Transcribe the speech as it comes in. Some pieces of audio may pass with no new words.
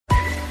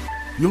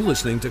You're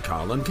listening to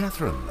Carl and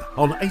Catherine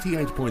on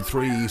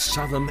 88.3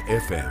 Southern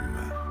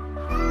FM.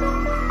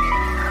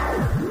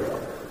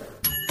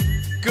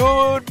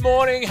 Good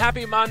morning,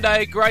 happy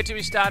Monday. Great to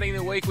be starting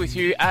the week with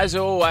you as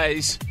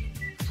always.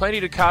 Plenty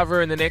to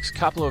cover in the next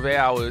couple of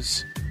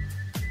hours.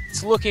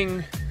 It's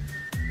looking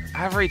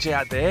average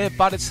out there,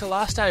 but it's the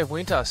last day of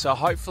winter, so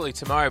hopefully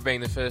tomorrow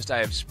being the first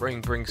day of spring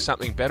brings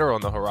something better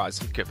on the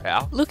horizon,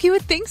 Kapow. Look, you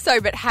would think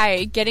so, but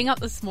hey, getting up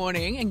this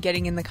morning and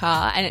getting in the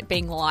car and it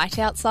being light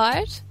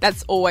outside,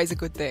 that's always a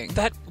good thing.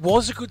 That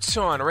was a good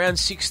sign. Around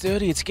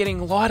 6:30, it's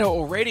getting lighter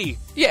already.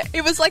 Yeah,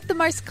 it was like the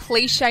most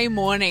cliche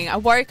morning. I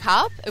woke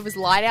up, it was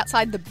light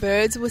outside, the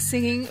birds were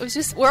singing. It was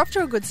just, we're off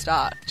to a good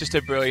start. Just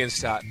a brilliant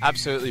start.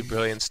 Absolutely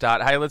brilliant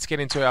start. Hey, let's get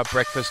into our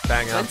breakfast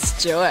banger.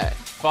 Let's do it.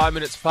 5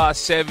 minutes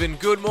past 7.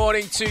 Good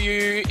morning to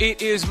you.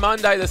 It is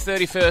Monday the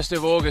 31st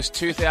of August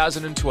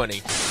 2020.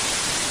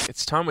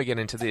 It's time we get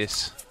into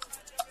this.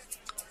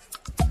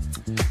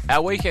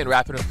 Our weekend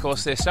wrap, and of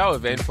course they're so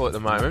eventful at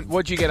the moment.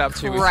 What'd you get up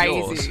to with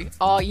yours?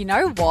 Oh, you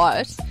know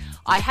what?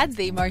 I had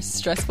the most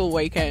stressful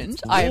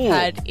weekend I've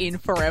had in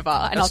forever,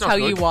 and That's I'll tell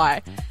not you good.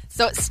 why.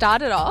 So it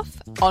started off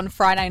on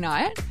Friday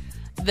night.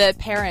 The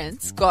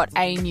parents got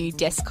a new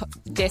desktop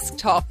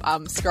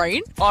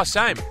screen. Oh,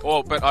 same.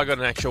 Oh, but I got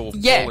an actual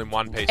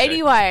all-in-one PC.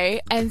 Anyway,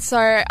 and so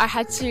I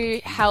had to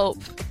help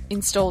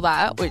install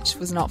that, which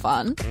was not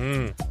fun.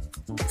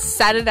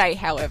 Saturday,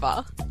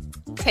 however,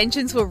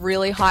 tensions were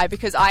really high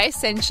because I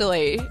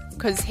essentially,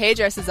 because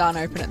hairdressers aren't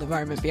open at the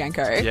moment,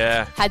 Bianco,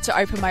 had to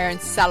open my own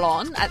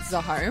salon at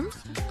Zohome.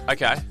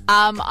 Okay.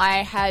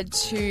 I had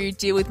to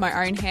deal with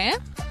my own hair.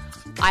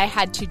 I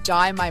had to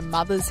dye my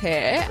mother's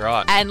hair.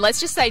 Right. And let's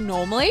just say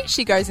normally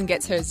she goes and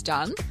gets hers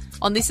done.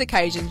 On this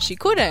occasion, she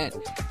couldn't.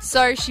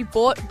 So she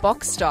bought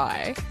box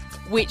dye,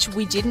 which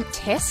we didn't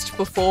test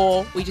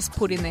before we just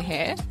put in the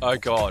hair. Oh,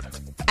 God.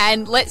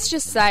 And let's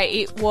just say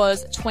it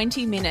was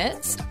 20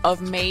 minutes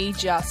of me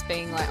just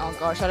being like, oh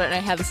gosh, I don't know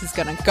how this is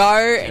going to go.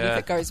 And if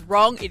it goes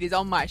wrong, it is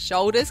on my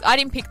shoulders. I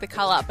didn't pick the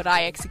colour, but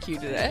I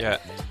executed it. Yeah.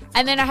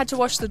 And then I had to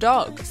wash the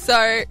dog.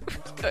 So,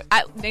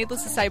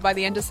 needless to say, by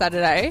the end of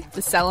Saturday,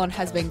 the salon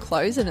has been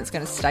closed and it's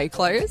going to stay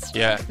closed.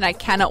 Yeah. And I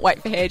cannot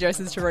wait for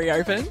hairdressers to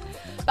reopen.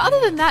 But other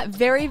than that,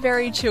 very,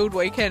 very chilled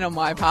weekend on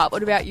my part.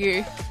 What about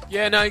you?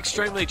 Yeah, no,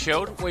 extremely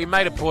chilled. We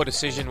made a poor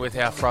decision with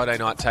our Friday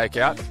night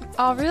takeout.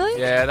 Oh, really?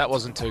 Yeah, that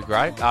wasn't too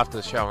great after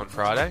the show on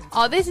Friday.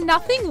 Oh, there's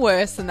nothing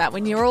worse than that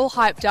when you're all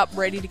hyped up,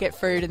 ready to get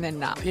food and then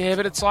nah. Yeah,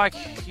 but it's like,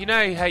 you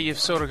know how you've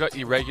sort of got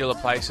your regular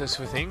places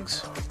for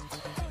things?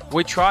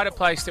 We tried a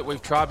place that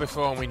we've tried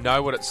before and we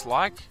know what it's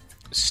like.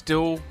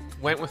 Still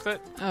went with it.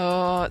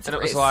 Oh, it's And a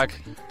it was risk.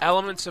 like,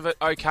 elements of it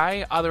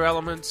okay, other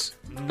elements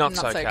not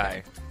so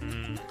okay.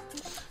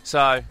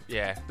 So,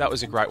 yeah, that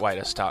was a great way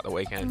to start the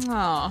weekend.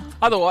 Oh.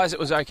 Otherwise, it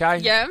was okay.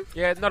 Yeah?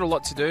 Yeah, not a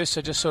lot to do,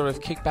 so just sort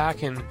of kick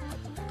back and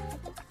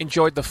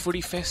enjoyed the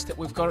footy fest that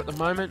we've got at the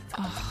moment.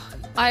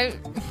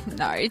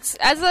 It's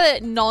as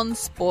a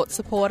non-sport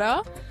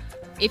supporter,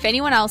 if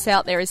anyone else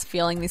out there is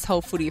feeling this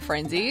whole footy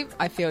frenzy,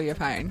 I feel your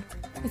pain.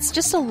 It's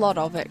just a lot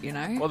of it, you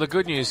know? Well, the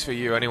good news for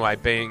you anyway,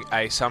 being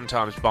a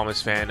sometimes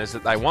Bombers fan, is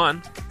that they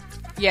won.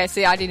 Yeah,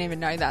 see, I didn't even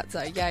know that,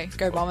 so yay,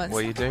 go Bombers.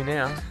 Well, you do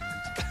now.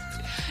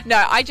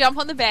 No, I jump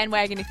on the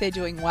bandwagon if they're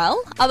doing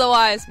well.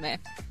 Otherwise, meh.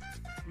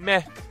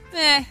 Meh.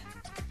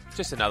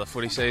 Just another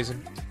footy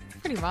season.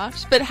 Pretty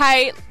much. But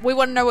hey, we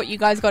want to know what you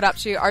guys got up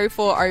to.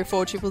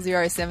 0404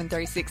 000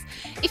 736.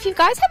 If you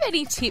guys have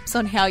any tips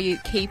on how you're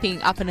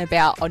keeping up and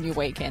about on your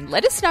weekend,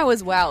 let us know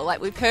as well.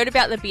 Like, we've heard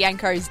about the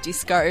Bianco's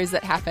discos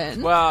that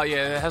happen. Well,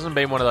 yeah, there hasn't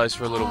been one of those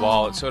for a little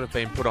while. It's sort of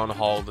been put on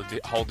hold,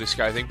 the whole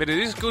disco thing. But it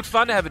is good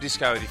fun to have a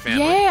disco with your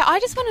family. Yeah, I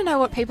just want to know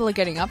what people are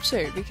getting up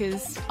to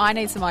because I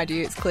need some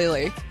ideas,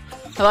 clearly.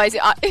 Otherwise,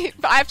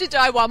 if I have to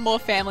dye one more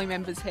family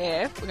member's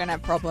hair, we're going to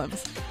have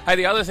problems. Hey,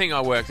 the other thing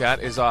I worked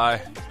out is I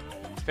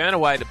found a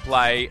way to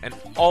play an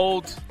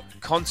old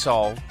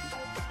console,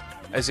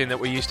 as in that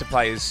we used to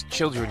play as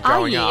children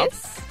growing up.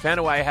 Found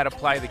a way how to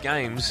play the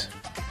games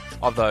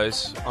of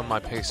those on my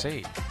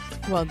PC.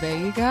 Well, there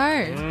you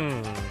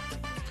go.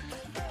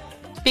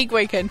 Big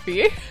weekend for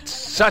you.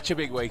 Such a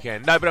big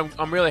weekend. No, but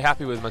I'm really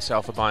happy with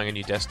myself for buying a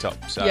new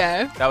desktop. So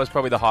Yeah. that was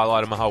probably the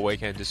highlight of my whole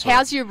weekend. Just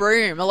How's your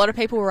room? A lot of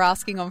people were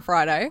asking on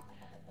Friday.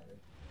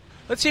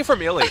 Let's hear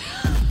from Illy.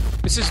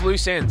 This is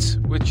Loose Ends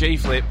with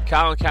G-Flip.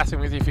 Carl and Catherine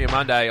with you for your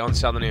Monday on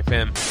Southern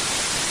FM.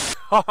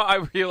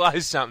 I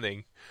realised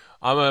something.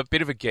 I'm a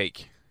bit of a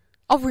geek.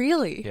 Oh,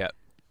 really? Yeah.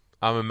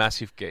 I'm a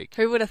massive geek.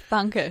 Who would have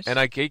thunk it? And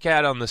I geek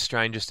out on the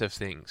strangest of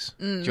things.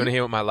 Do you want to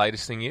hear what my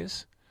latest thing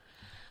is?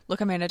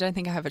 Look, I mean, I don't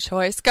think I have a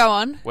choice. Go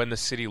on. When the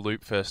City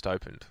Loop first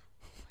opened.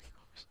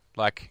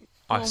 Like,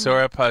 I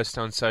saw a post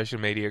on social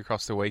media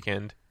across the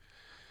weekend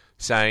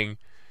saying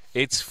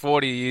it's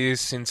 40 years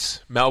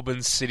since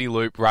Melbourne's City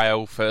Loop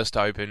rail first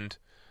opened.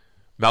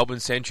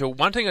 Melbourne Central.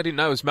 One thing I didn't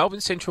know is Melbourne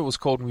Central was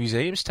called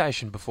Museum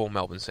Station before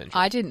Melbourne Central.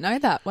 I didn't know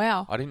that.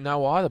 Wow. I didn't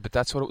know either, but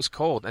that's what it was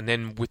called. And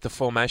then with the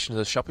formation of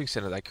the shopping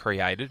centre, they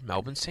created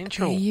Melbourne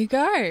Central. There you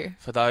go.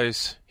 For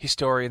those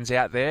historians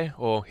out there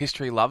or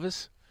history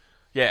lovers.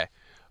 Yeah.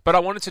 But I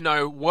wanted to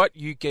know what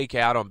you geek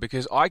out on,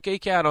 because I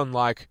geek out on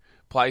like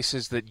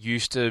places that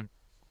used to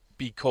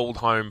be called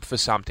home for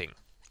something.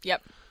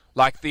 Yep.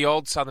 Like the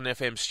old Southern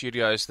FM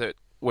studios that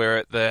were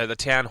at the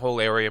town hall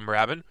area in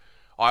Moorabbin.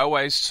 I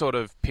always sort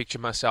of picture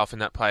myself in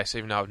that place,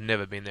 even though I've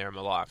never been there in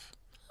my life.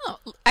 Oh,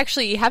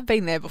 actually, you have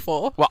been there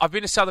before. Well, I've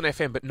been to Southern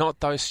FM, but not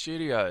those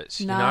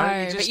studios. No, you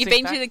know? but you've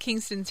been to the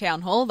Kingston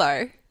Town Hall,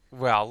 though.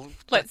 Well,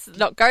 let's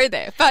not go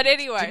there. But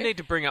anyway, didn't need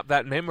to bring up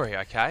that memory.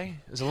 Okay,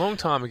 it was a long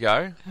time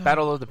ago.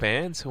 Battle of the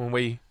Bands, when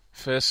we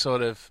first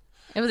sort of.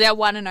 It was our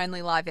one and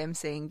only live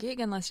MCing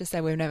gig, and let's just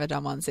say we've never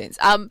done one since.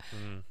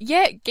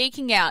 Yeah,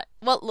 geeking out.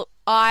 Well, look,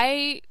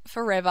 I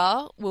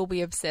forever will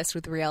be obsessed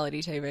with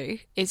reality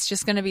TV. It's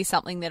just going to be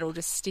something that'll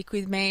just stick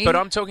with me. But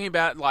I'm talking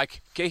about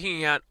like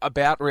geeking out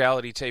about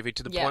reality TV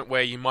to the point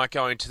where you might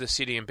go into the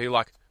city and be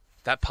like,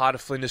 that part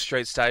of Flinders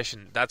Street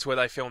Station, that's where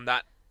they filmed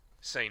that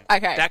scene.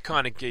 Okay. That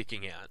kind of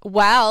geeking out.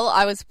 Well,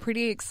 I was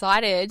pretty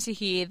excited to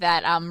hear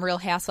that Real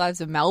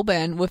Housewives of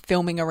Melbourne were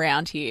filming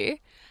around here.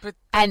 But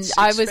and that's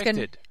I was expected.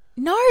 going to.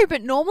 No,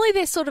 but normally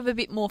they're sort of a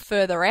bit more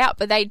further out,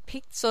 but they'd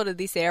picked sort of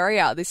this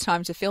area this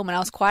time to film, and I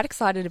was quite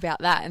excited about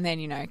that. And then,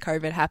 you know,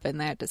 COVID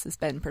happened, they had to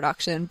suspend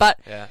production. But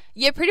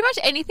yeah, pretty much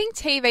anything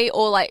TV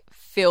or like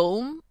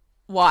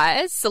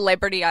film-wise,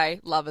 celebrity I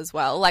love as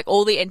well. Like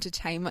all the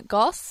entertainment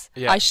goss,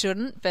 I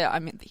shouldn't, but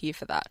I'm here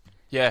for that.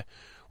 Yeah.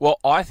 Well,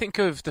 I think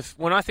of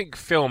when I think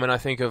film and I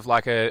think of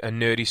like a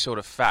nerdy sort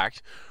of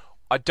fact,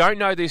 I don't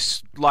know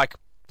this like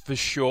for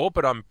sure,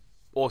 but I'm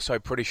also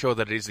pretty sure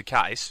that it is the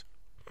case.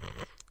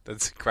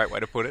 That's a great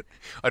way to put it.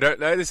 I don't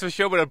know this for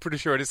sure, but I'm pretty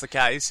sure it is the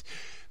case.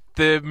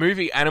 The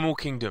movie Animal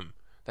Kingdom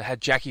that had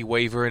Jackie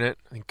Weaver in it,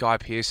 I think Guy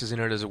Pearce is in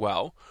it as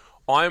well.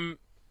 I'm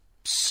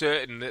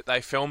certain that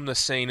they filmed the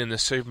scene in the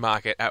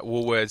supermarket at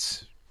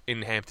Woolworths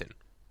in Hampton.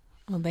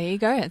 Well, there you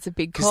go. It's a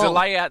big call.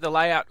 Because the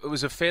layout, it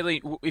was a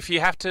fairly... If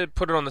you have to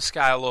put it on the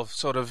scale of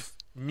sort of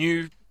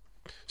new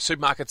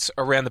supermarkets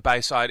around the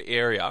Bayside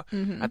area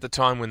at the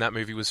time when that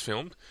movie was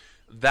filmed,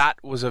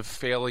 that was a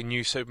fairly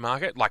new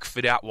supermarket, like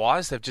fit-out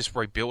wise. They've just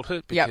rebuilt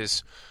it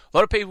because a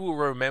lot of people will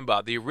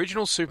remember the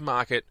original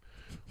supermarket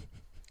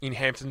in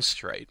Hampton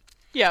Street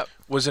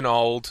was an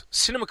old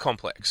cinema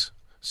complex.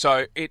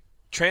 So it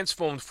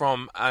transformed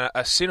from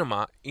a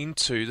cinema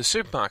into the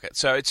supermarket.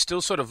 So it still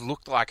sort of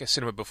looked like a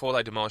cinema before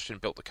they demolished it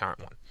and built the current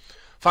one.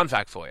 Fun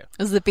fact for you.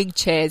 It was the big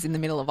chairs in the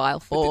middle of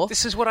aisle 4.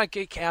 This is what I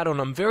geek out on.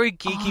 I'm very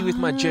geeky with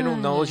my general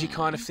knowledge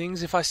kind of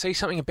things. If I see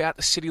something about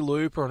the City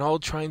Loop or an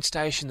old train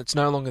station that's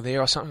no longer there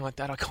or something like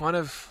that,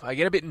 I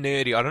get a bit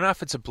nerdy. I don't know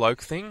if it's a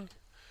bloke thing.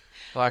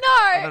 Like,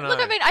 no, look,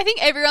 I mean, I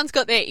think everyone's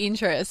got their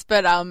interest,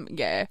 but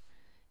yeah.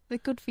 They're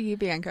good for you,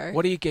 Bianco.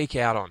 What do you geek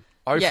out on?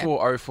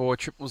 0404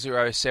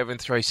 000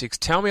 736.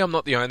 Tell me I'm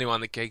not the only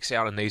one that geeks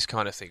out on these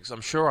kind of things. I'm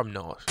sure I'm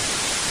not.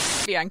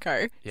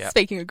 Bianco,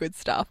 speaking of good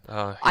stuff,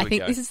 I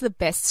think this is the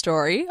best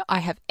story I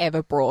have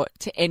ever brought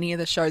to any of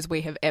the shows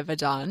we have ever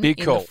done in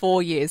the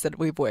 4 years that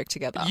we've worked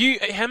together.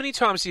 How many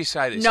times do you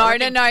say this? No.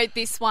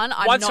 This one,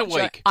 once a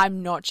week.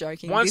 I'm not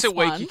joking. Once a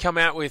week you come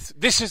out with,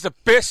 this is the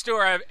best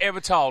story I've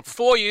ever told.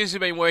 4 years we've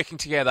been working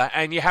together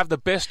and you have the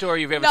best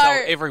story you've ever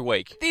told every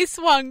week. This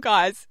one,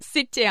 guys,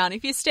 sit down.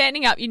 If you're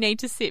standing up, you need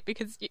to sit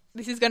because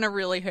this is going to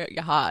really hurt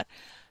your heart.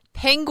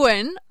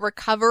 Penguin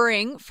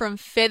recovering from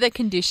feather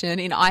condition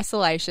in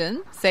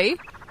isolation. See?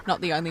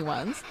 Not the only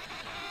ones.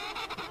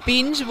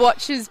 Binge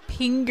watches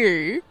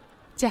Pingu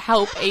to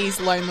help ease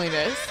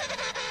loneliness.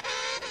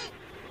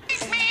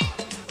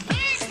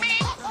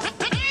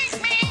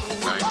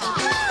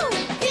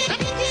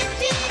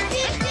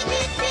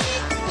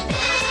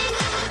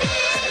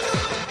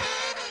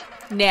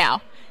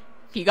 Now,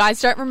 if you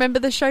guys don't remember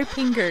the show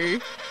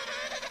Pingu,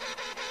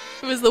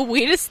 it was the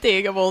weirdest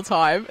thing of all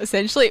time.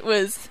 Essentially, it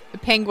was a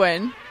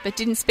penguin that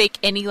didn't speak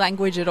any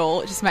language at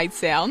all. It just made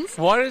sounds.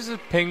 Why does a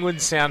penguin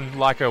sound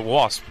like a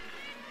wasp?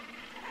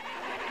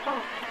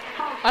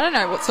 I don't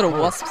know what sort of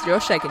wasps you're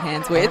shaking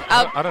hands with.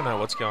 I don't know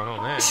what's going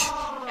on there.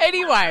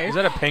 Anyway. Is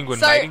that a penguin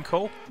mating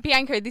call?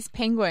 Bianco, this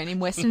penguin in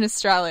Western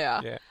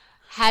Australia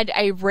had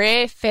a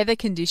rare feather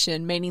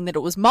condition, meaning that it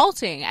was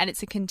molting, and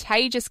it's a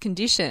contagious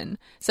condition.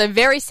 So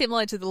very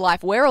similar to the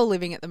life we're all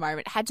living at the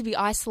moment. It had to be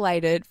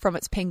isolated from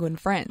its penguin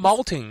friends.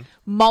 Molting?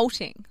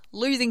 Molting.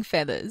 Losing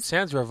feathers.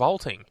 Sounds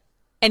revolting.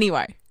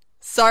 Anyway,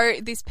 so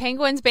this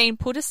penguin's been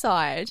put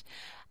aside,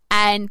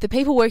 and the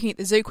people working at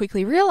the zoo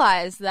quickly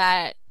realised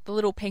that the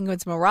little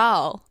penguin's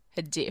morale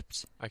had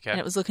dipped. Okay. And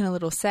it was looking a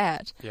little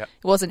sad. Yep.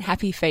 It wasn't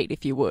happy feet,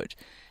 if you would.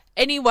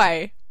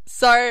 Anyway,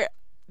 so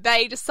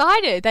they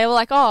decided, they were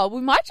like, oh, we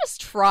might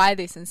just try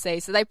this and see.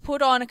 So they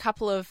put on a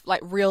couple of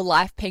like real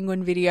life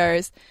penguin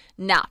videos.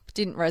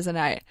 Didn't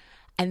resonate.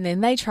 And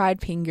then they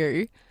tried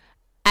Pingu,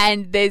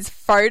 and there's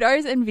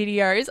photos and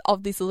videos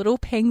of this little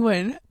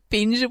penguin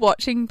binge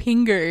watching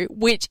Pingu,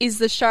 which is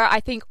the show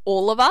I think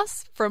all of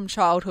us from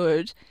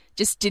childhood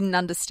just didn't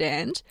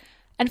understand.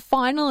 And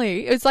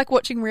finally, it was like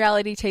watching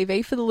reality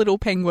TV for the little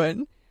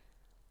penguin.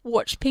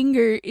 Watch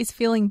Pingu is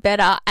feeling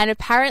better, and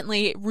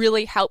apparently it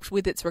really helped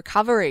with its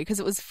recovery because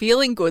it was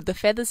feeling good. The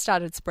feathers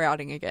started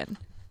sprouting again.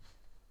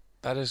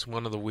 That is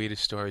one of the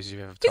weirdest stories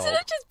you've ever told. Isn't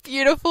it just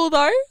beautiful,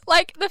 though?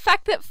 Like, the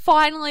fact that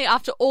finally,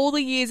 after all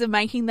the years of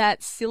making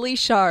that silly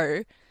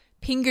show,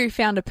 Pingu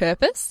found a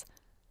purpose.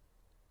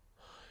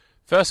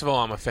 First of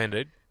all, I'm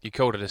offended. You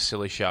called it a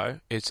silly show.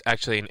 It's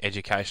actually an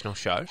educational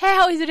show.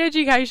 How is it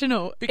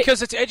educational?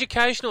 Because it's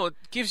educational. It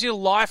gives you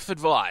life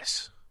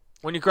advice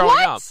when you're growing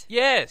up.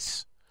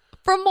 Yes.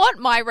 From what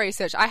my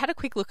research, I had a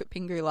quick look at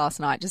Pingu last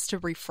night just to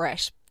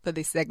refresh for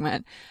this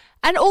segment.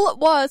 And all it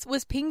was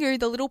Pingu,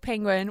 the little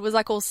penguin, was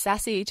like all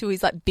sassy to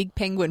his like big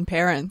penguin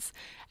parents.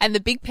 And the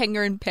big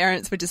penguin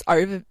parents were just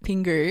over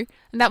Pingu.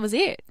 And that was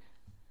it.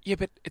 Yeah,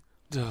 but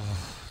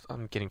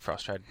I'm getting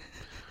frustrated.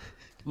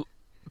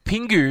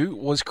 Pingu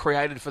was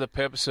created for the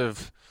purpose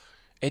of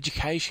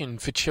education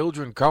for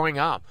children growing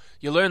up.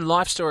 You learn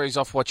life stories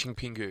off watching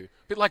Pingu. A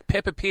bit like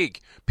Peppa Pig.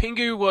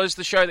 Pingu was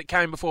the show that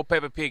came before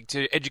Peppa Pig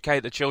to educate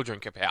the children,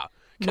 Kapow.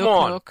 Come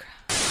on. Nook.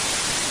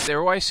 There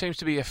always seems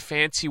to be a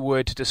fancy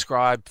word to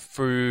describe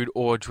food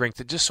or drink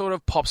that just sort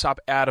of pops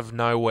up out of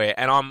nowhere.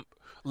 And I'm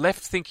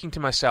left thinking to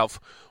myself,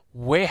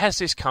 where has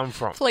this come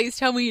from? Please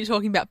tell me you're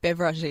talking about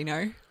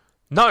Beveragino.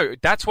 No,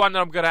 that's one that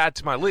I'm going to add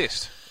to my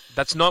list.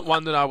 That's not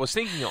one that I was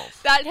thinking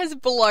of. That has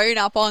blown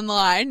up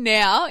online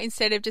now.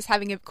 Instead of just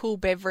having a cool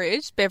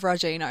beverage,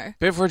 Beveragino.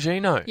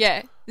 Beveragino.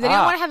 Yeah. Does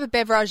anyone want to have a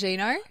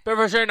Beveragino?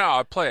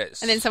 Beveragino, please.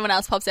 And then someone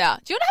else pops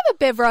out. Do you want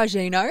to have a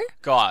Beveragino?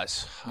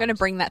 Guys. I'm going to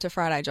bring that to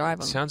Friday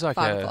Drive on Sounds like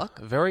 5 a o'clock.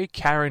 very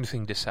Karen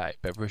thing to say,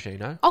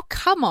 Beveragino. Oh,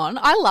 come on.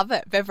 I love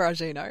it,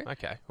 Beveragino.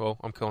 Okay, well,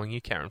 I'm calling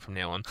you Karen from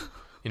now on.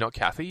 You're not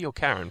Kathy, you're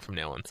Karen from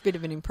now on. It's a bit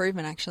of an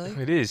improvement, actually.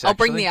 It is, I'll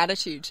bring actually. the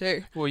attitude,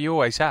 too. Well, you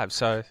always have,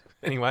 so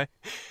anyway.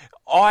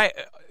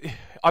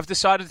 I've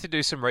decided to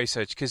do some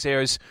research because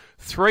there's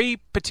 3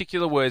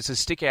 particular words that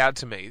stick out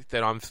to me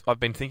that I've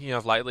been thinking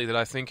of lately that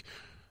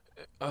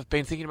I've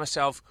been thinking to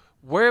myself,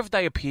 where have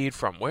they appeared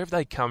from? Where have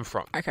they come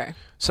from? Okay.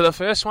 So the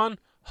first one,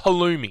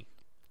 halloumi.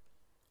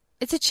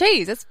 It's a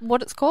cheese. That's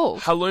what it's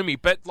called. Halloumi,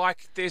 but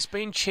like there's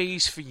been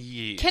cheese for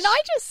years. Can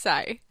I just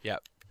say,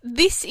 Yep.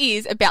 this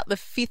is about the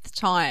 5th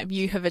time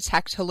you have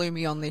attacked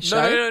halloumi on this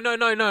show.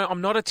 No.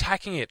 I'm not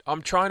attacking it.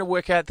 I'm trying to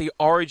work out the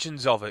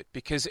origins of it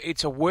because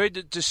it's a word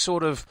that just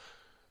sort of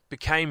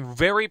became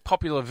very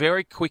popular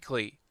very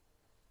quickly.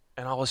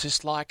 And I was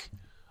just like,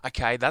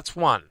 okay, that's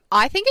one.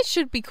 I think it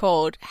should be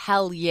called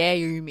hell yeah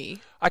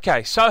umi.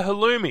 Okay, so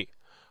halloumi.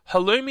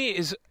 Halloumi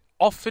is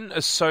often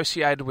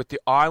associated with the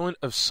island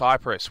of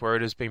Cyprus, where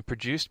it has been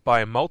produced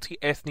by a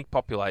multi-ethnic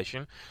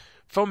population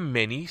for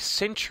many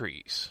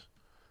centuries.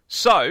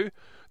 So,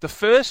 the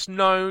first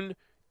known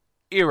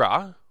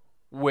era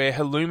where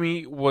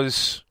halloumi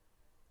was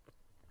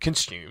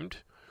consumed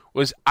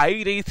was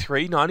AD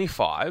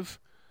 395,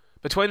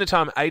 between the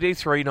time AD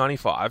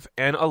 395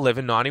 and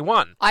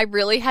 1191. I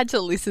really had to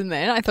listen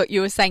then. I thought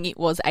you were saying it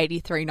was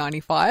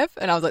 $83.95,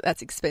 and I was like,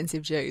 that's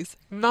expensive Jews.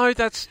 No,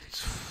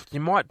 you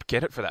might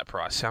get it for that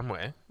price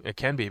somewhere. It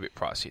can be a bit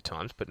pricey at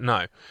times, but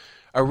no.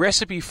 A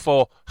recipe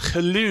for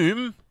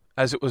halloum,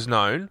 as it was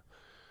known,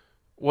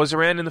 was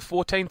around in the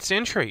 14th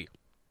century.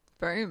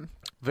 Boom.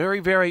 Very,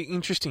 very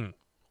interesting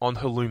on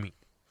halloumi.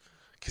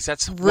 Because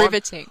that's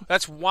riveting.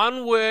 That's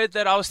one word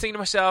that I was thinking to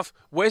myself,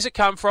 where's it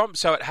come from?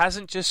 So it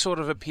hasn't just sort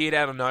of appeared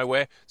out of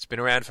nowhere. It's been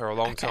around for a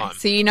long time.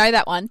 So you know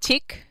that one.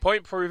 Tick.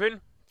 Point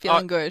proven.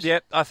 Feeling good.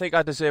 Yep, I think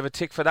I deserve a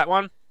tick for that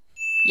one.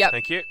 Yep.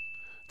 Thank you.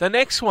 The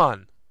next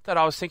one that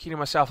I was thinking to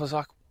myself, I was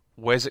like,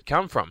 where's it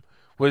come from?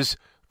 Was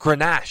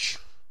Grenache.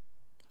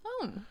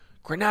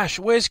 Grenache.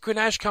 Where's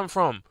Grenache come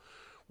from?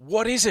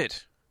 What is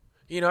it?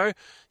 You know,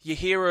 you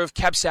hear of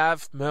Cab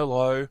Sav,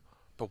 Merlot,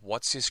 but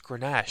what's this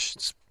Grenache?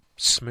 It's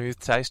smooth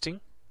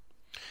tasting.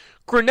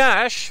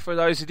 Grenache, for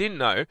those who didn't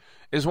know,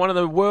 is one of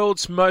the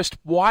world's most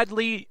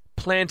widely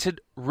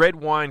planted red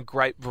wine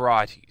grape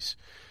varieties.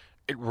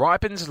 It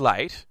ripens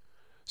late,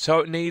 so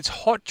it needs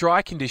hot,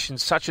 dry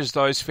conditions such as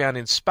those found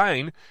in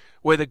Spain,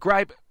 where the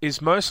grape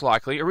is most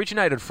likely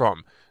originated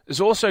from. It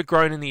is also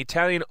grown in the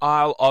Italian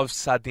Isle of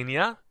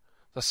Sardinia,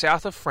 the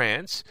south of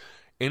France,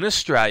 in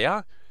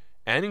Australia,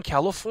 and in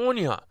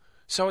California.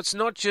 So it's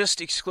not just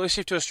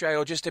exclusive to Australia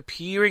or just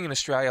appearing in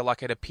Australia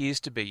like it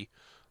appears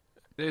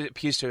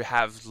to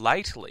have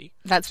lately.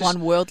 That's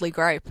one worldly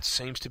grape. It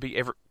seems to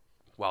be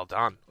well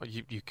done.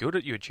 You're good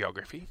at your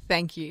geography.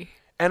 Thank you.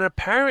 And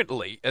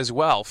apparently, as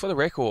well, for the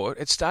record,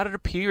 it started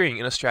appearing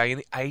in Australia in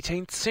the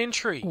 18th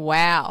century.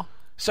 Wow.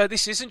 So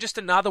this isn't just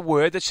another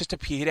word that's just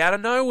appeared out of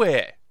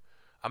nowhere.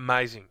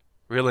 Amazing.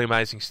 Really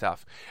amazing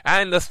stuff.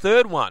 And the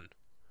third one,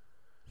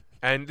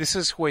 and this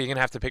is where you're going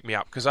to have to pick me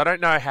up, because I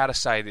don't know how to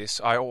say this.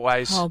 I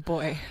always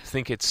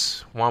think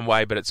it's one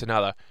way, but it's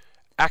another.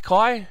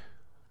 Acai?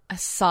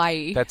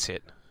 Acai. That's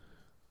it.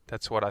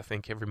 That's what I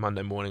think every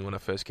Monday morning when I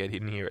first get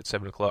in here at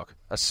 7 o'clock.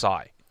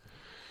 Acai.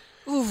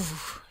 Ooh,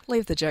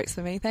 leave the jokes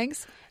for me,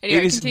 thanks.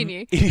 Anyway,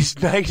 continue. It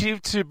is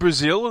native to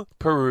Brazil,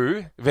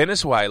 Peru,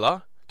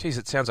 Venezuela. Geez,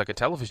 it sounds like a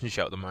television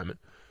show at the moment.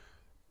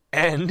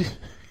 And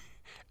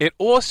it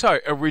also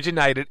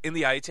originated in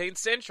the 18th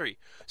century.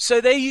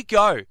 So there you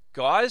go,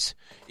 guys.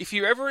 If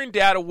you're ever in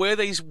doubt of where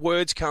these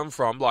words come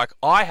from, like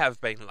I have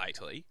been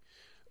lately,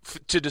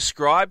 to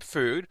describe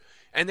food,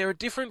 and they're a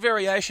different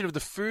variation of the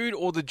food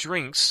or the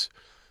drinks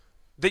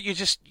that you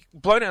just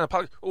blown out of the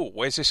park. Oh,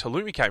 where's this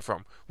halloumi came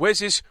from? Where's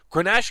this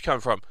Grenache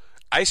come from?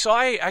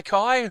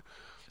 Akai?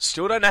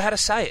 Still don't know how to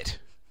say it.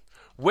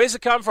 Where's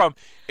it come from?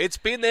 It's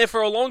been there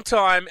for a long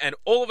time, and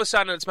all of a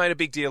sudden it's made a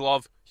big deal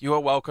of, you are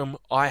welcome,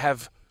 I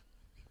have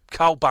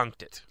Carl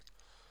bunked it.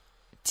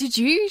 Did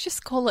you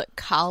just call it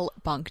Carl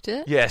bunked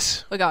it?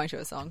 Yes. We're going to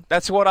a song.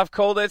 That's what I've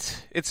called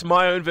it. It's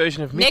my own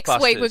version of Mythbusters.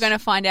 Next week we're going to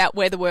find out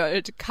where the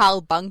word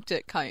Carl bunked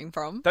it came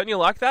from. Don't you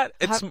like that?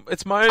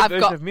 It's my own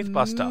version of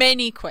Mythbuster. I've got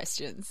many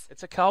questions.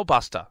 It's a Carl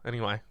Buster,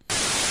 anyway.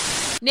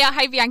 Now,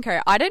 hey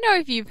Bianco, I don't know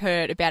if you've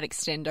heard about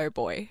Extendo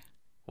Boy.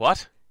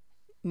 What?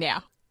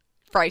 Now,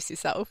 brace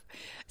yourself.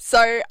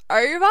 So,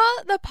 over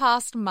the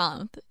past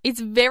month, it's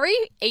very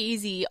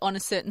easy on a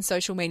certain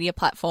social media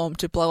platform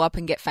to blow up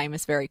and get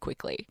famous very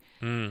quickly.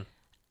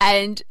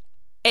 And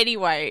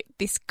anyway,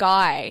 this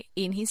guy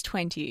in his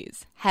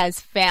 20s has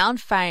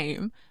found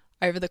fame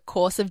over the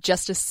course of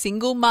just a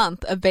single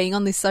month of being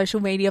on this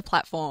social media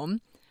platform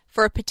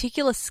for a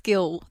particular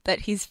skill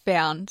that he's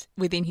found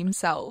within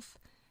himself.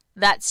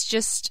 That's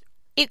just,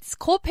 it's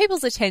caught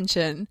people's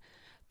attention,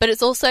 but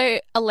it's also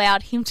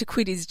allowed him to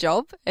quit his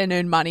job and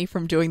earn money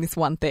from doing this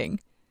one thing.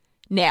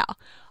 Now,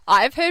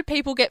 I've heard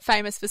people get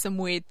famous for some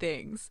weird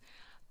things,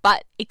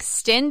 but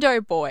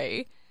Extendo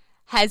Boy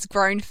has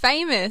grown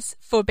famous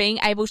for being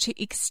able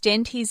to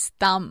extend his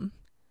thumb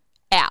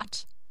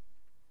out.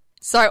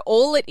 So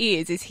all it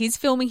is he's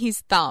filming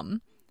his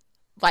thumb,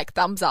 like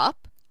thumbs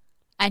up,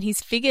 and he's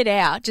figured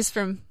out, just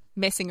from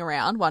messing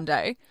around one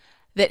day,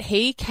 that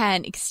he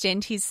can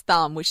extend his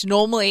thumb, which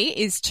normally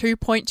is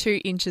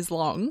 2.2 inches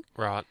long,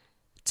 Right.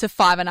 to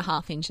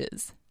 5.5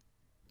 inches,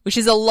 which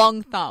is a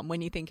long thumb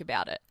when you think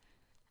about it.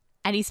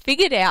 And he's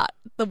figured out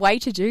the way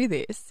to do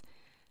this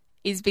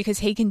is because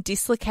he can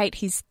dislocate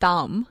his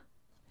thumb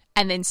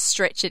and then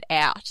stretch it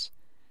out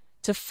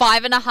to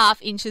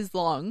 5.5 inches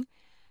long.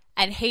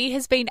 And he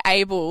has been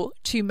able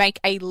to make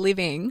a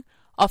living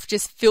off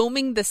just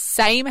filming the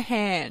same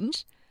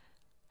hand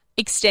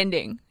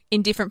extending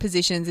in different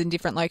positions in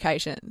different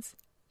locations.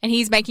 And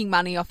he's making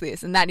money off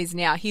this. And that is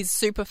now, he's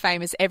super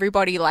famous.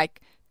 Everybody like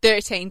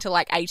 13 to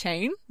like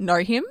 18 know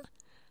him.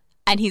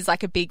 And he's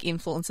like a big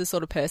influencer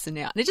sort of person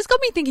now. And it just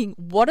got me thinking,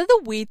 what are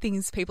the weird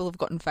things people have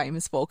gotten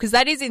famous for? Because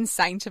that is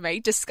insane to me.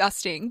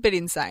 Disgusting, but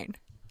insane.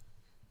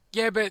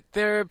 Yeah, but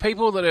there are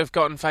people that have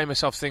gotten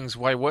famous off things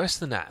way worse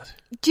than that.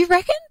 Do you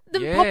reckon?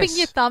 Yes. Popping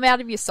your thumb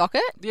out of your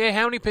socket? Yeah,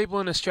 how many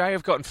people in Australia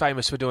have gotten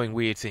famous for doing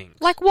weird things?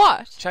 Like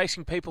what?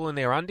 Chasing people in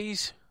their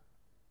undies?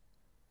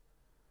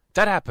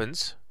 That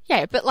happens.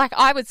 Yeah, but like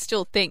I would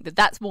still think that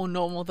that's more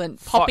normal than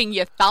popping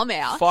your thumb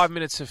out. 5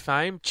 minutes of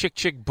fame, chick,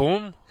 chick,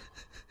 boom.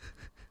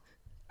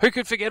 Who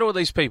could forget all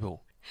these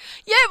people?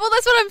 Yeah, well,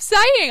 that's what I'm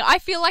saying. I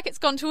feel like it's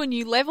gone to a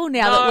new level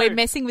now that we're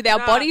messing with our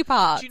body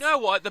parts. Do you know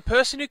what? The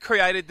person who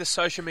created the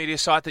social media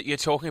site that you're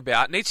talking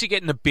about needs to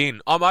get in the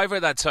bin. I'm over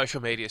that social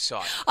media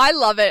site. I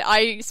love it.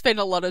 I spend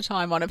a lot of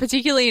time on it,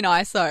 particularly in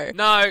ISO.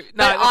 No, but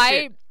that's I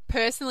it.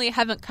 personally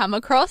haven't come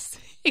across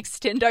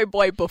Extendo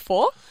Boy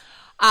before.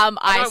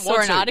 I saw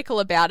an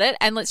article about it,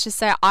 and let's just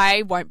say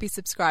I won't be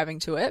subscribing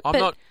to it. I'm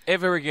not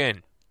ever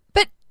again.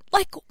 But,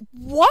 like,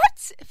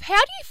 what? How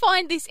do you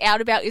find this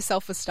out about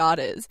yourself for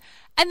starters?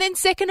 And then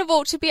second of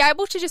all, to be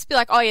able to just be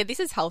like, oh yeah, this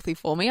is healthy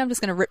for me. I'm just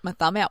going to rip my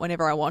thumb out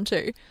whenever I want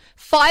to.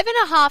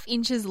 5.5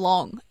 inches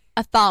long,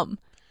 a thumb.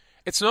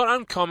 It's not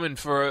uncommon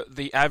for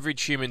the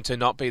average human to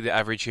not be the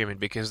average human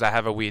because they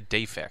have a weird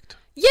defect.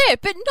 Yeah,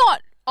 but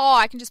not, oh,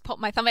 I can just pop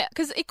my thumb out.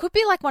 Because it could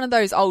be like one of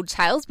those old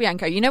tales,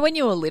 Bianco. You know when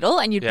you were little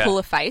and you'd pull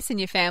a face and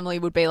your family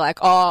would be like,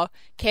 oh,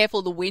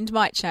 careful, the wind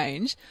might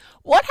change.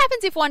 What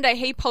happens if one day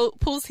he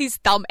pulls his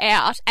thumb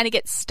out and it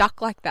gets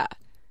stuck like that?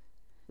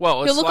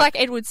 Well, He'll look like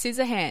Edward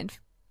Scissorhand.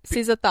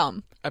 Scissor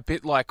thumb. A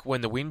bit like when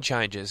the wind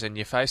changes and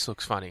your face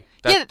looks funny.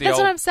 That's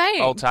what I'm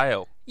saying. Old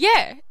tale.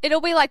 Yeah,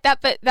 it'll be like that,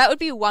 but that would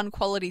be one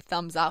quality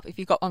thumbs up if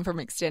you got one from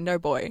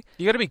Extendo Boy.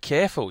 You got to be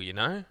careful, you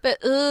know. But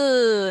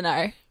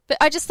no. But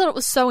I just thought it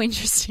was so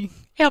interesting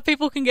how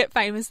people can get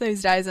famous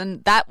these days,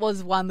 and that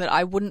was one that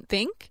I wouldn't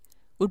think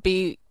would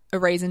be a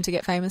reason to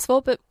get famous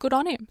for. But good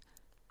on him.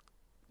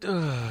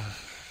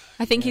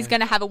 I think he's going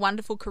to have a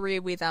wonderful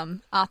career with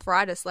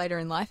arthritis later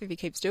in life if he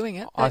keeps doing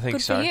it. But I think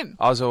good so. For him.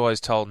 I was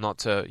always told not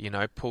to,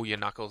 pull your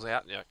knuckles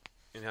out.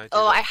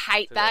 I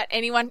hate that.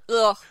 Anyone?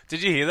 Ugh.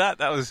 Did you hear that?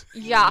 That was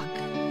yuck.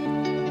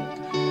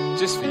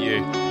 Just for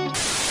you.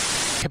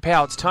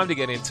 Kapow, it's time to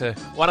get into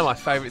one of my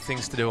favourite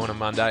things to do on a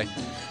Monday.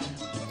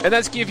 And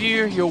that's give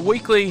you your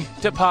weekly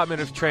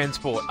Department of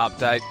Transport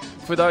update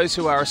for those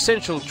who are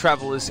essential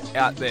travellers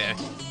out there.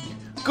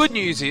 Good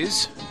news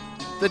is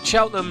that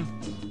Cheltenham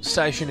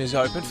station is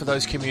open for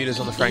those commuters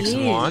on the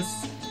Frankston line.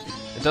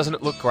 And doesn't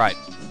it look great?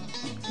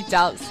 It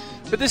does.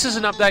 But this is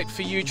an update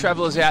for you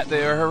travellers out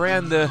there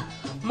around the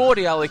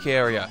Mordialloc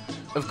area.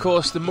 Of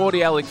course, the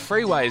Mordialloc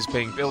Freeway is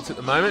being built at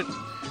the moment.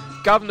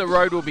 Governor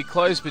Road will be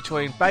closed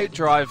between Bate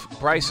Drive,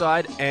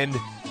 Braeside and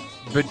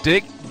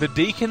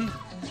Bedekin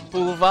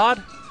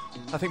Boulevard.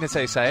 I think that's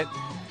how you say it.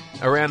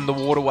 around the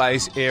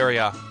Waterways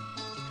area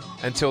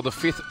until the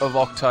 5th of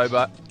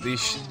October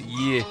this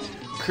year.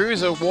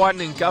 Crews are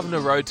widening Governor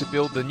Road to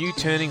build the new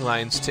turning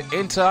lanes to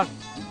enter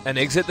and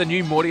exit the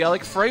new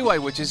Mordialloc Freeway,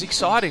 which is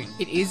exciting.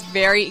 It is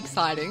very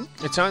exciting.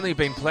 It's only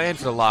been planned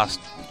for the last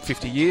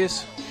 50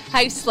 years.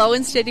 Hey, slow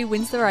and steady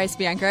wins the race,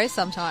 Bianco,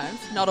 sometimes.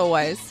 Not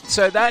always.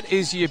 So that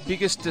is your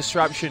biggest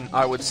disruption,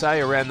 I would say,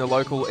 around the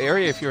local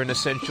area. If you're an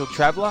essential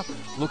traveller,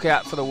 look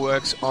out for the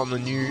works on the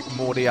new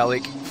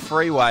Mordialloc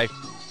Freeway.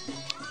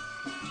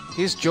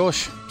 Here's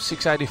Josh,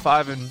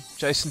 685, and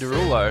Jason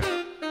Derulo.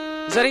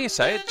 Is that how you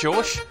say it,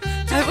 Josh?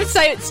 I would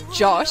say it's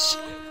Josh.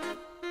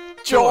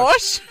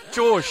 Josh?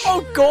 Josh.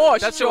 Oh,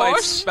 gosh, That's Josh. the way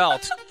it's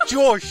spelt.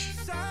 Josh.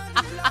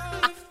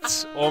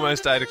 It's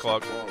almost 8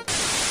 o'clock.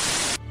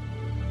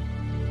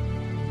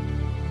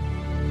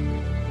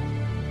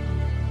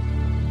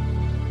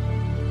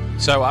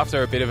 So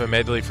after a bit of a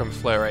medley from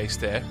Fleur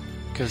East there,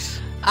 because...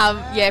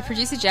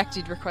 producer Jack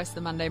did request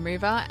the Monday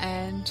Mover,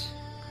 and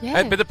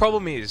yeah. But the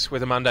problem is,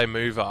 with a Monday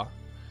Mover,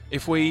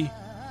 if we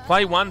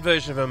play one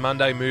version of a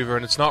Monday Mover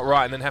and it's not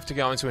right and then have to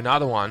go into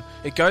another one,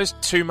 it goes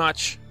too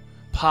much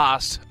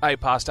past 8.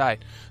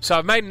 So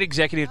I've made an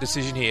executive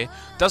decision here.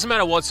 Doesn't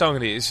matter what song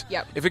it is.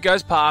 Yep. If it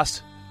goes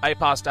past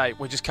 8,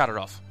 we just cut it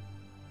off.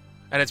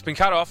 And it's been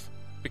cut off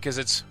because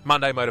it's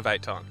Monday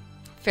Motivate time.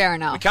 Fair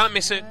enough. We can't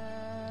miss it.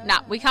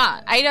 Nah, we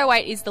can't.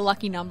 808 is the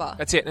lucky number.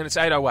 That's it, and it's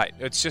 8:08.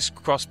 It's just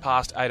crossed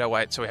past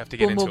 8:08, so we have to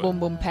get Boom, into boom,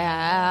 boom, boom,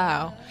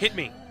 pow. it. Hit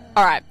me.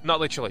 All right. Not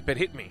literally, but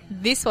hit me.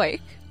 This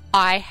week,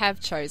 I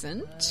have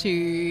chosen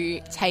to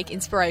take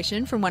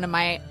inspiration from one of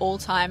my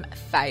all-time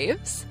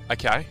faves,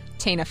 Okay.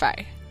 Tina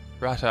Fey.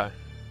 Righto.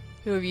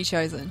 Who have you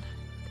chosen?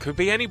 Could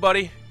be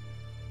anybody.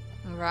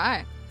 All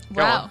right.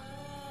 Go Wow. on.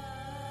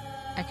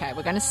 Okay,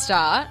 we're going to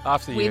start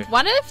After you. with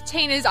one of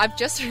Tina's. I've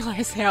just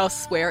realised how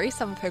sweary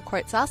some of her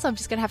quotes are, so I'm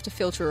just going to have to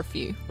filter a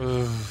few.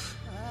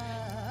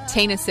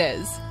 Tina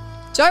says,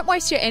 "Don't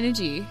waste your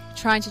energy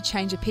trying to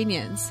change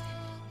opinions.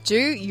 Do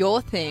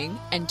your thing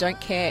and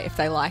don't care if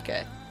they like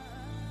it."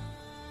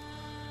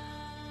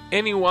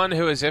 Anyone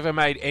who has ever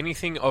made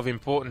anything of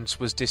importance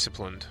was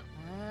disciplined.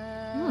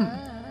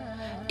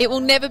 It will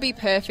never be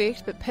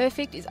perfect, but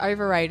perfect is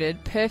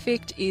overrated.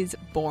 Perfect is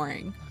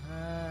boring.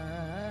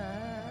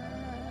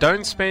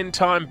 Don't spend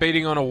time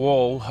beating on a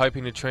wall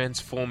hoping to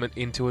transform it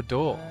into a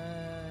door.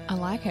 I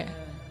like it.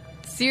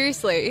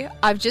 Seriously,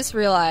 I've just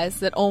realised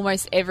that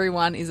almost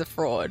everyone is a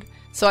fraud,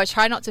 so I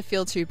try not to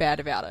feel too bad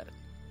about it.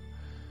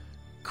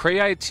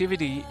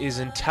 Creativity is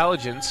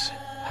intelligence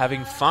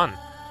having fun.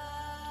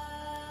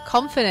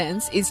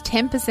 Confidence is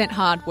 10%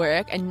 hard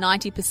work and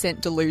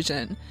 90%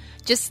 delusion.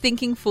 Just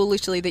thinking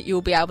foolishly that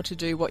you'll be able to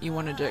do what you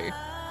want to do.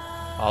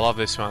 I love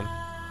this one.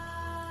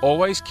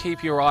 Always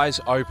keep your eyes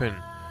open.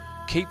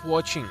 Keep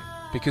watching,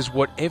 because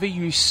whatever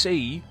you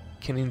see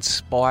can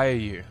inspire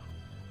you.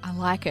 I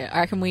like it.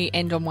 I reckon we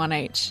end on one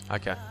each.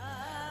 Okay.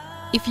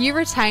 If you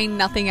retain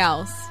nothing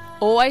else,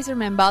 always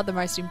remember the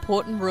most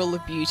important rule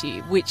of beauty,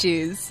 which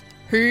is,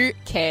 who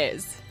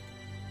cares?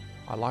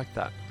 I like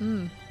that.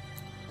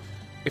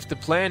 If the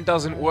plan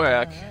doesn't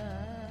work,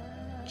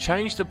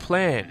 change the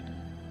plan.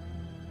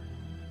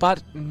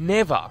 But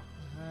never,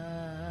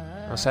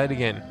 I'll say it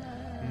again,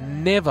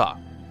 never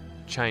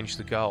change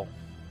the goal.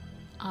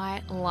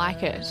 I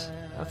like it.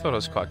 I thought it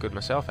was quite good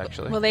myself,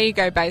 actually. Well, there you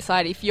go,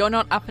 Bayside. If you're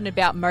not up and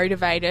about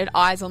motivated,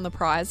 eyes on the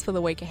prize for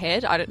the week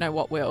ahead, I don't know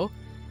what will.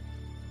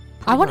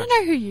 I want to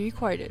know who you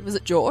quoted. Was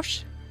it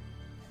Josh?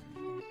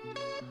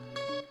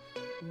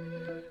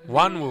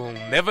 One will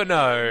never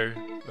know.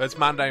 That's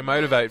Monday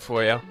Motivate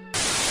for you.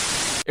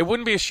 It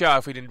wouldn't be a show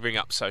if we didn't bring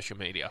up social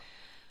media.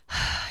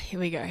 Here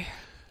we go.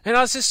 And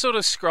I was just sort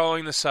of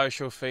scrolling the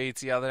social feeds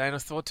the other day and I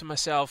thought to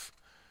myself,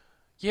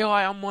 yeah,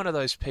 I'm one of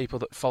those people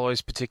that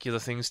follows particular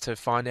things to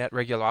find out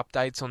regular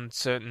updates on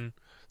certain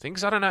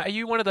things. I don't know. Are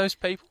you one of those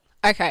people?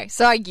 Okay,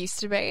 so I used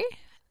to be,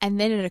 and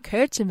then it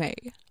occurred to me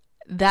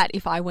that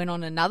if I went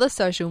on another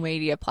social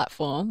media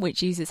platform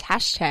which uses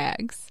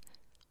hashtags,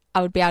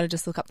 I would be able to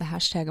just look up the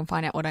hashtag and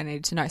find out what I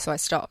needed to know, so I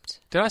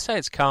stopped. Did I say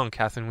it's Carl and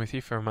Catherine with you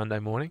for a Monday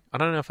morning? I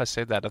don't know if I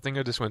said that. I think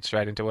I just went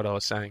straight into what I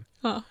was saying.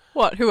 Huh.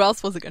 What? Who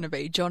else was it going to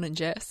be? John and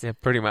Jess? Yeah,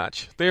 pretty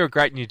much. They're a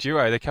great new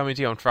duo. They're coming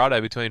to you on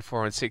Friday between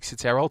 4 and 6.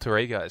 It's our alter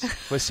egos.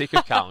 We're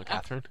secret Carl and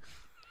Catherine.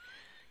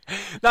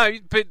 No,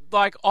 but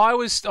like I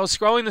was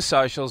scrolling the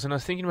socials and I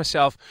was thinking to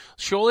myself,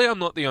 surely I'm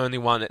not the only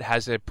one that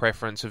has a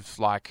preference of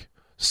like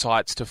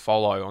sites to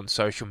follow on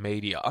social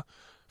media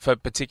for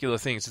particular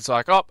things. It's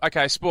like, oh,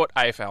 okay, sport,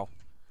 AFL.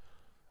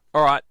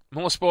 All right,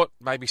 more sport,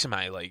 maybe some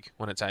A-League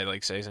when it's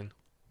A-League season.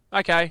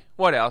 Okay,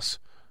 what else?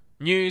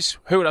 News,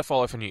 who would I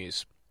follow for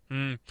news?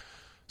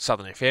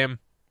 Southern FM.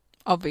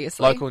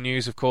 Obviously. Local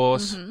news, of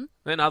course. Mm-hmm.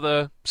 Then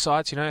other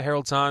sites,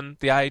 Herald Sun,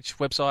 The Age,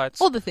 websites.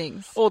 All the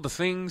things. All the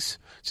things.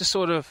 Just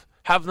sort of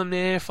have them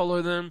there,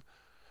 follow them.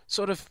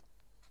 Sort of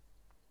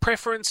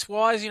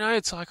preference-wise,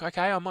 it's like,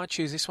 okay, I might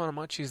choose this one, I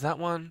might choose that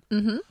one.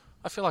 Mm-hmm.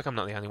 I feel like I'm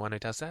not the only one who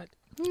does that.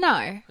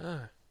 No.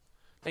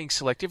 Being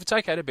selective. It's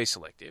okay to be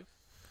selective,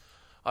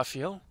 I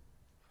feel,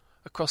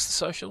 across the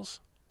socials.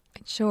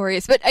 It sure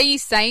is. But are you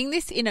saying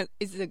this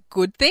is it a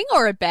good thing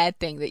or a bad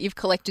thing that you've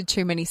collected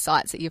too many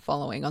sites that you're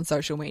following on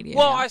social media?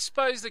 Well, now? I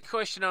suppose the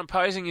question I'm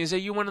posing is, are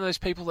you one of those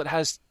people that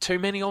has too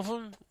many of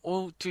them,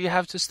 or do you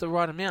have just the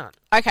right amount?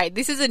 Okay,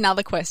 this is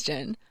another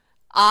question.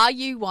 Are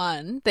you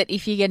one that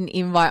if you get an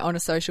invite on a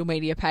social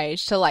media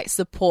page to like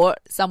support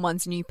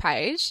someone's new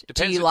page,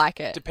 do you like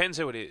it? Depends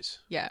who it is.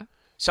 Yeah.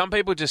 Some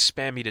people just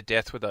spam me to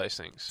death with those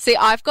things. See,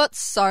 I've got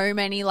so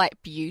many like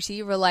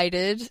beauty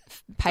related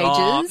pages.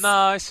 Oh,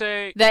 no,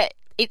 see. That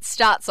it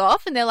starts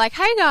off and they're like,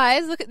 hey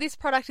guys, look at this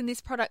product and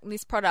this product and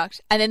this product.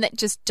 And then that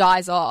just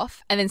dies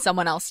off and then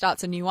someone else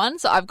starts a new one.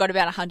 So I've got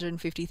about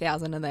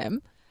 150,000 of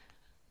them.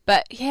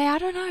 But yeah, I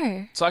don't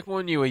know. It's like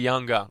when you were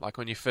younger, like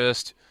when you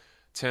first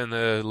turned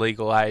the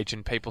legal age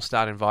and people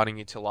start inviting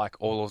you to like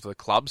all of the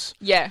clubs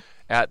Yeah.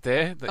 out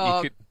there that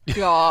Oh, you could...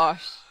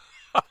 gosh.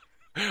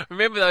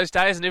 Remember those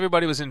days and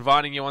everybody was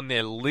inviting you on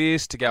their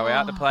list to go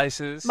out to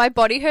places? My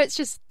body hurts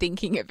just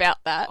thinking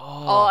about that.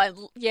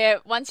 Yeah.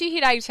 Once you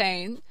hit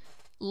 18,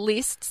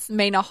 lists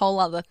mean a whole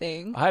other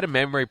thing. I had a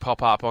memory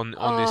pop up on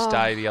this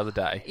day the other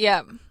day.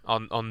 Yeah.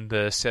 On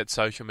the set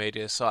social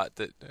media site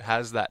that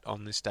has that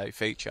on this day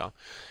feature.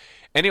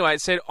 Anyway,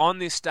 it said on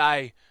this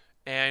day,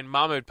 and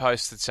Mum had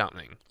posted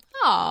something.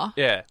 Aw.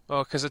 Yeah,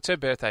 well, because it's her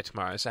birthday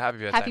tomorrow, so happy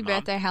birthday, Happy Mum.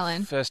 birthday,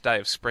 Helen. First day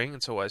of spring,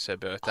 it's always her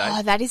birthday.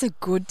 Oh, that is a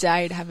good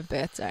day to have a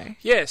birthday.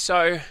 Yeah,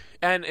 so,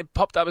 and it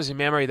popped up as a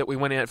memory that we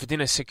went out for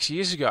dinner 6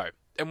 years ago.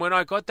 And when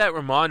I got that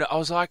reminder, I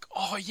was like,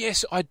 oh,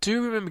 yes, I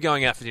do remember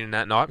going out for dinner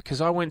that night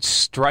because I went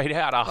straight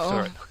out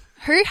after it.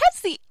 Who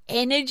has the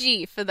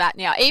energy for that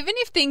now? Even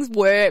if things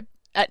were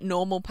at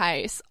normal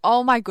pace,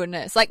 oh my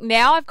goodness. Like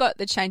now I've got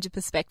the change of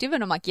perspective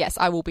and I'm like, yes,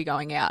 I will be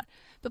going out.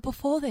 But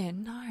before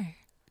then, no.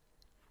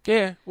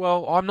 Yeah,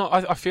 well, I'm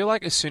not. I feel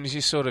like as soon as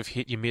you sort of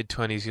hit your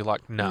mid-20s, you're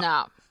like,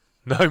 no,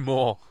 no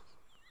more.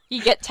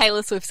 You get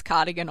Taylor Swift's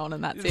cardigan on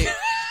and that's it.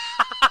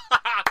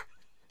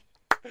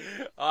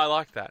 I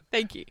like that.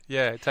 Thank you.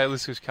 Yeah, Taylor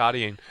Swift's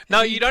cardigan.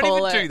 No, you don't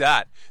even do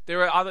that.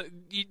 There are other...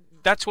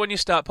 that's when you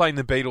start playing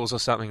the Beatles or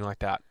something like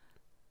that.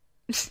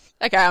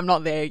 Okay, I'm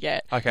not there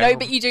yet. Okay. No,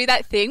 but you do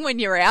that thing when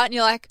you're out and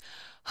you're like,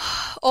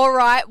 all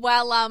right,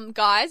 well,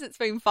 guys, it's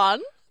been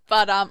fun.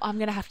 But I'm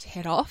going to have to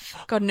head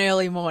off. Got an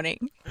early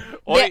morning.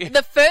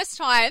 The first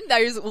time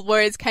those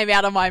words came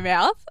out of my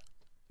mouth,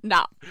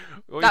 nah.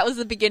 That was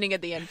the beginning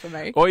of the end for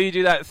me. Or you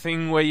do that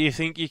thing where you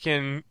think you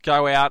can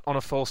go out on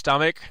a full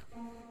stomach.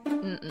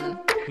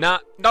 Mm-mm. Nah,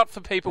 not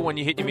for people when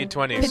you hit your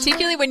mid-20s.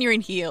 Particularly when you're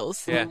in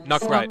heels. Yeah, not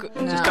great.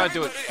 Just don't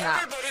do it. Nah.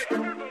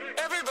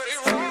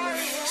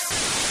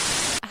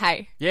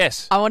 Hey.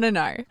 Yes. I want to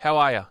know. How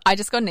are you? I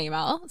just got an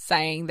email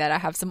saying that I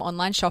have some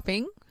online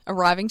shopping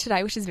arriving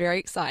today, which is very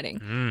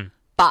exciting.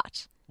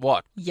 But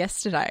what?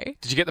 Yesterday.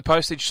 Did you get the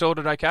postage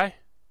sorted okay?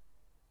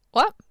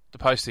 What? The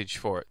postage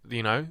for it,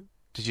 you know?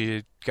 Did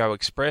you go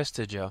express?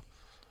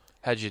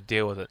 How'd you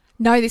deal with it?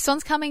 No, this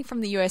one's coming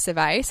from the US of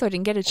A, so I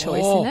didn't get a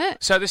choice in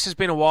it. So this has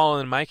been a while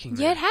in the making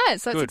then. Yeah, it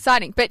has. So Good. It's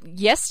exciting. But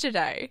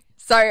yesterday,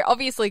 so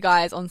obviously,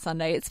 guys, on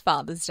Sunday, it's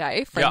Father's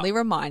Day. Friendly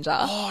reminder.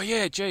 Oh,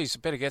 yeah, geez,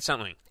 better get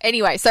something.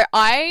 Anyway, so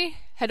I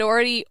had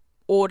already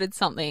ordered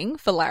something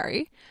for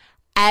Larry,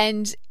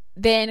 and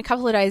then a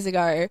couple of days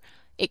ago,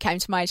 it came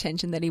to my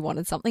attention that he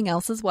wanted something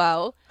else as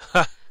well.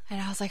 And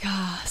I was like,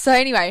 ah. Oh. So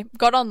anyway,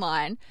 got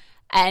online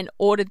and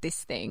ordered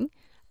this thing.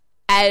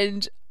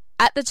 And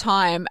at the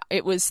time,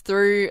 it was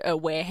through a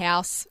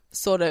warehouse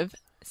sort of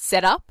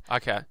setup.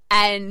 Okay.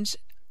 And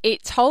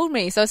it told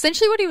me, so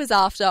essentially what he was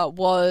after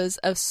was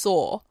a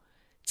saw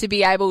to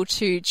be able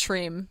to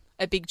trim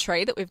a big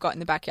tree that we've got in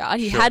the backyard.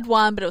 He had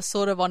one, but it was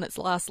sort of on its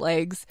last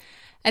legs.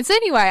 And so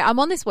anyway, I'm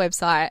on this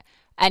website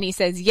and he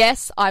says,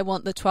 yes, I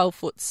want the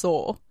 12-foot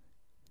saw.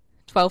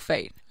 12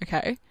 feet,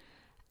 okay.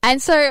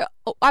 And so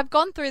I've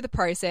gone through the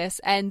process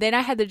and then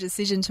I had the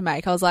decision to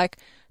make. I was like,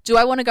 do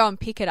I want to go and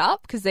pick it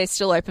up? Because they're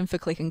still open for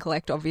click and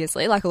collect,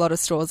 obviously, like a lot of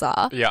stores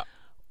are. Yeah.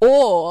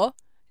 Or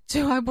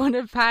do I want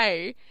to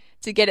pay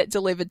to get it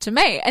delivered to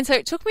me? And so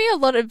it took me a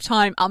lot of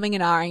time umming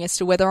and ahhing as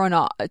to whether or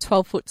not a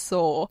 12-foot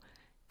saw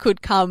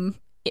could come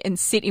and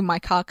sit in my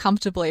car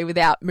comfortably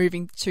without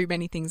moving too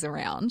many things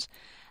around.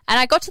 And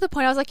I got to the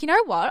point, I was like, you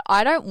know what?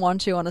 I don't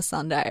want to on a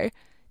Sunday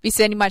be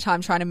spending my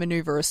time trying to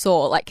maneuver a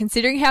saw. Like,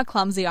 considering how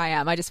clumsy I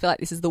am, I just feel like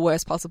this is the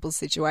worst possible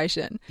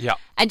situation. Yeah.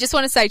 And just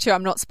want to say, too,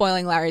 I'm not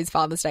spoiling Larry's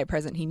Father's Day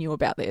present. He knew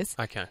about this.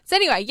 Okay. So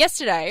anyway,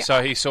 yesterday...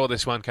 So he saw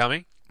this one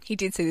coming? He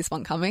did see this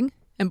one coming.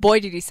 And boy,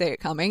 did he see it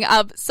coming.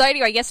 So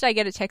anyway, yesterday I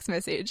get a text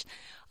message.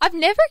 I've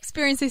never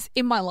experienced this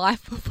in my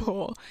life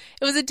before.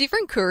 It was a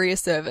different courier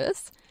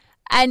service.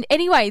 And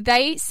anyway,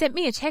 they sent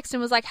me a text and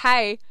was like,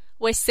 hey,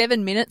 we're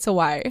 7 minutes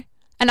away.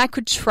 And I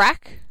could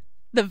track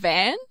the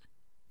van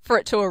for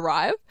it to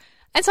arrive.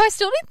 And so I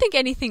still didn't think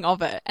anything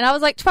of it. And I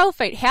was like, 12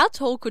 feet, how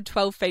tall could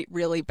 12 feet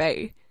really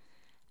be?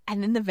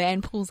 And then the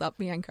van pulls up,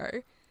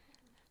 Bianco.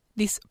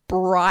 This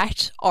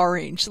bright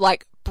orange,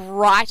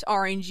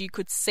 you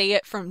could see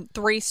it from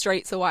 3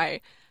 streets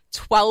away.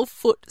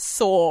 12-foot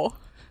saw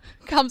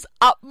comes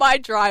up my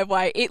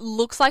driveway. It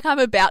looks like I'm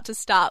about to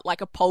start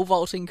like a pole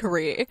vaulting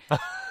career.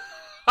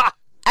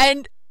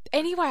 And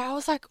anyway, I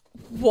was like,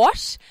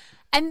 what?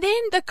 And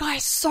then the guy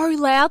so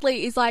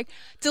loudly is like,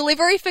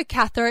 delivery for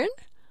Catherine.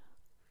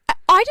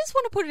 I just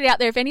want to put it out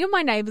there, if any of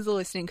my neighbours are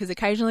listening, because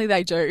occasionally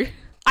they do,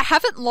 I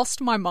haven't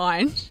lost my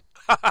mind.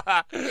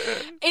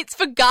 It's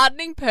for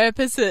gardening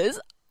purposes.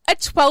 A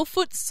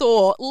 12-foot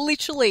saw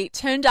literally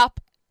turned up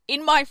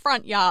in my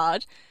front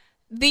yard.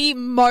 The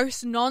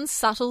most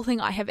non-subtle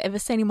thing I have ever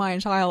seen in my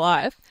entire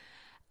life.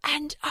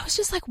 And I was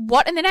just like,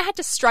 what? And then I had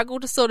to struggle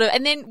to sort of...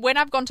 And then when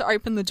I've gone to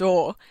open the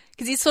door,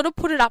 because he sort of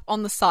put it up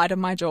on the side of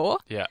my door.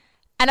 Yeah.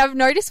 And I've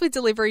noticed with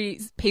delivery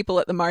people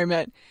at the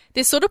moment,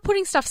 they're sort of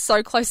putting stuff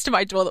so close to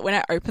my door that when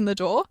I open the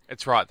door...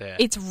 It's right there.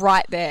 It's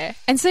right there.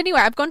 And so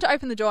anyway, I've gone to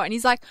open the door and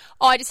he's like,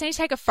 oh, I just need to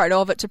take a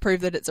photo of it to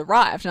prove that it's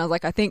arrived. And I was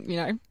like, I think,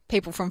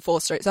 people from 4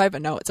 streets over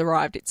know it's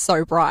arrived. It's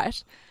so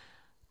bright.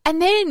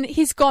 And then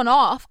he's gone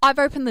off. I've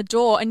opened the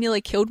door and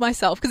nearly killed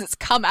myself because it's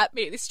come at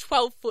me, this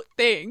 12-foot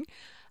thing.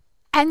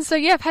 And so,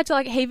 yeah, I've had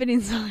to heave it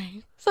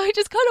inside. So I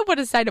just kind of want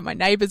to say to my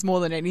neighbours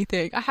more than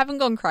anything, I haven't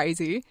gone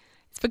crazy.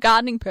 It's for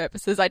gardening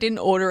purposes. I didn't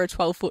order a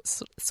 12-foot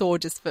saw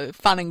just for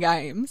fun and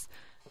games.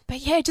 But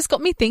yeah, it just got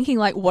me thinking,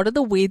 what are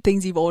the weird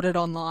things you've ordered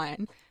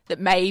online that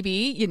maybe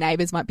your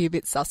neighbours might be a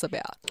bit sus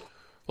about?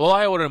 Well,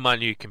 I ordered my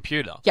new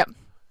computer. Yep.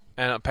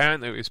 And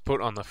apparently it was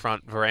put on the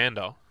front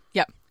veranda.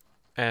 Yep.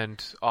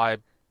 And I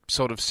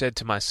sort of said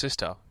to my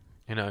sister,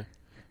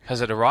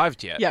 has it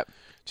arrived yet? Yep.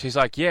 She's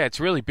like, yeah, it's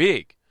really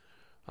big.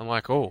 I'm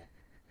like, oh,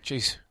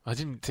 geez, I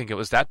didn't think it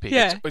was that big.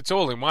 Yeah. It's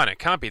all in one. It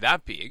can't be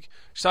that big.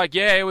 She's like,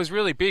 yeah, it was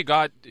really big.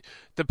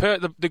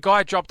 The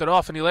guy dropped it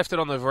off and he left it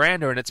on the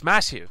veranda and it's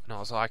massive. And I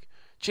was like,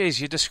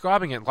 geez, you're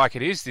describing it like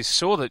it is this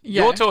saw that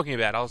you're talking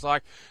about. I was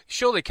like,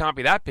 surely it can't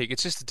be that big.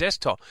 It's just a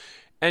desktop.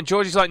 And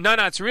Georgie's like, no,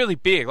 it's really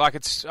big.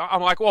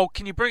 I'm like, well,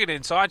 can you bring it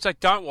inside? She's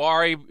like, don't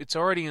worry, it's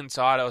already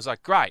inside. I was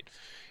like, great.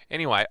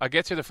 Anyway, I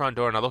get through the front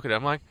door and I look at it.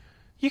 I'm like,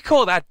 you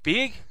call that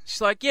big? She's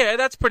like, yeah,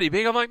 that's pretty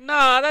big. I'm like,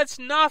 nah, that's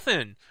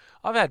nothing.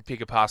 I've had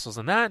bigger parcels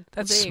than that.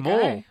 That's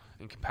small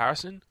in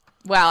comparison.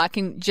 Well, I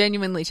can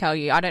genuinely tell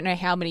you, I don't know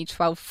how many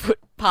 12-foot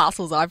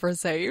parcels I've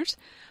received,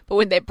 but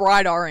when they're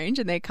bright orange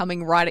and they're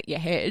coming right at your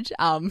head,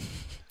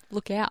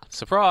 look out.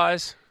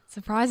 Surprise.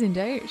 Surprise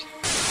indeed.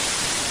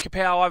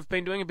 Kapow, I've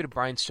been doing a bit of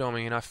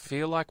brainstorming and I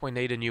feel like we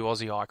need a new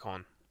Aussie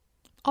icon.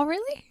 Oh,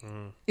 really?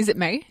 Is it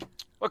me?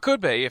 Well, it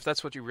could be if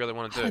that's what you really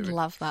want to do. I'd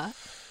love that.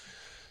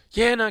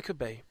 Yeah, no, it could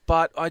be.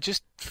 But I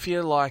just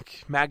feel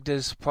like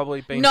Magda's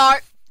probably been... No,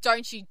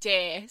 don't you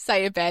dare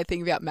say a bad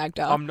thing about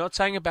Magda. I'm not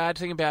saying a bad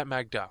thing about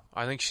Magda.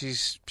 I think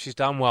she's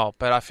done well,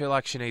 but I feel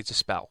like she needs a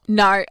spell.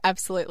 No,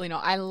 absolutely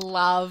not. I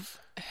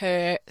love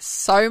her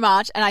so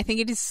much, and I think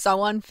it is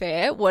so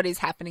unfair what is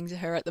happening to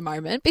her at the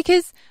moment,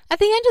 because at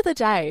the end of the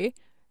day,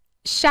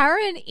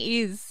 Sharon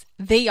is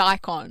the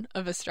icon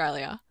of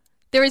Australia.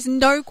 There is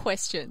no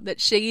question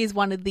that she is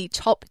one of the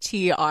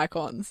top-tier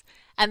icons.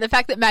 And the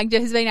fact that Magda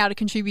has been able to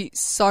contribute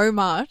so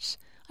much,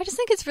 I just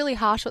think it's really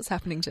harsh what's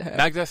happening to her.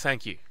 Magda,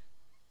 thank you.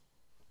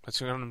 That's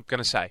what I'm going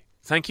to say.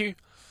 Thank you.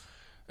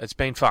 It's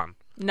been fun.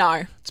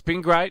 No. It's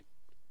been great.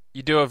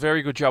 You do a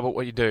very good job at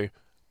what you do.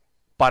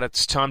 But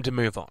it's time to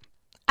move on.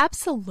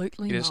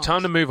 Absolutely not. It is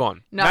time to move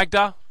on. No.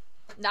 Magda,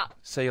 No.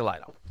 see you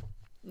later.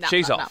 No.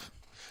 She's no, off.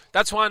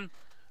 That's one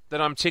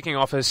that I'm ticking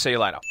off as see you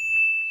later.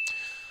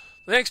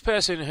 The next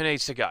person who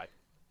needs to go,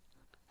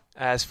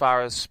 as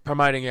far as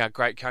promoting our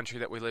great country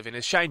that we live in,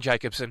 is Shane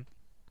Jacobson.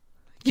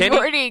 You've Kenny,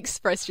 already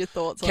expressed your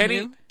thoughts on Kenny,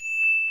 him.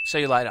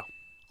 see you later.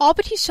 Oh,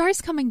 but his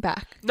show's coming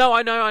back. No,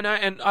 I know,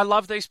 and I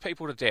love these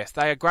people to death.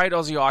 They are great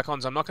Aussie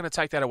icons. I'm not going to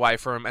take that away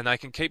from them, and they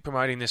can keep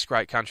promoting this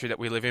great country that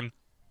we live in.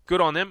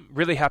 Good on them.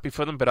 Really happy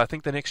for them, but I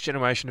think the next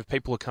generation of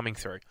people are coming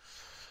through.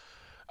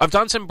 I've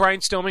done some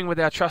brainstorming with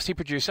our trusty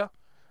producer.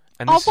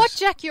 And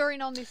Jack, you're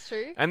in on this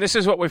too? And this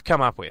is what we've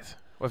come up with.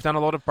 We've done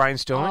a lot of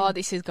brainstorming. Oh,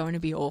 this is going to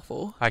be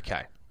awful.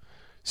 Okay.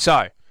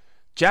 So,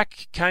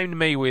 Jack came to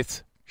me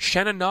with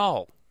Shannon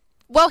Noel.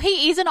 Well,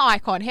 he is an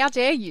icon. How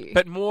dare you?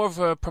 But more of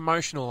a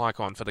promotional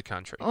icon for the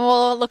country.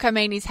 Oh, look, I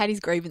mean, he's had his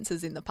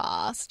grievances in the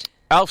past.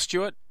 Alf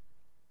Stewart.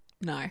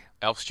 No.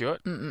 Alf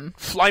Stewart. Mm-mm.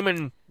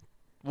 Flamin'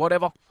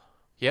 whatever.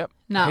 Yep.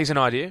 No. He's an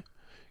idea.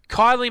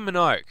 Kylie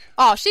Minogue.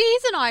 Oh, she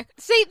is an icon.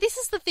 See, this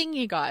is the thing,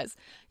 you guys.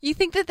 You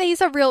think that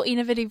these are real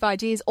innovative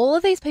ideas. All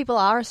of these people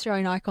are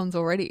Australian icons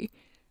already.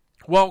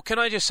 Well, can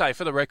I just say,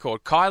 for the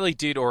record, Kylie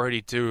did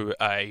already do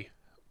a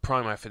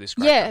promo for this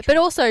great country. But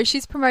also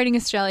she's promoting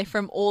Australia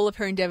from all of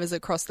her endeavours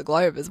across the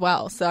globe as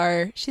well.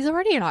 So she's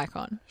already an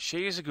icon.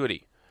 She is a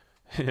goodie.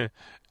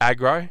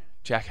 Aggro.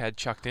 Jack had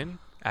chucked in.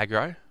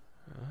 Aggro.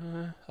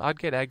 I'd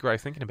get aggro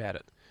thinking about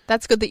it.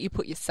 That's good that you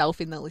put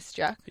yourself in the list,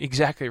 Jack.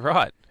 Exactly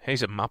right.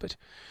 He's a muppet.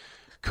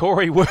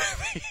 Corey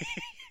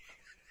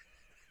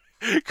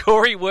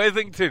Corey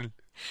Worthington.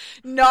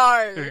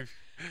 No.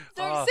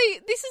 See,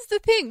 this is the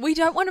thing. We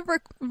don't want to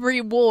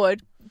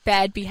reward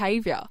bad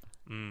behaviour.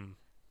 Mm.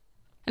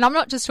 And I'm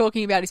not just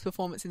talking about his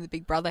performance in the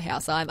Big Brother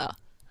house either.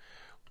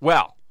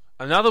 Well,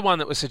 another one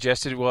that was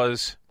suggested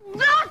was...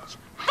 Not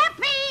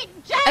happy,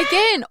 Jack!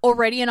 Again,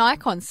 already an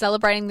icon,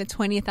 celebrating the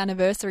 20th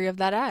anniversary of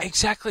that act.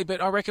 Exactly,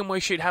 but I reckon we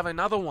should have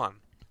another one.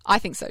 I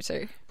think so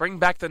too. Bring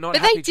back the not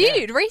But happy they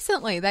did Jan.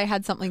 recently. They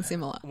had something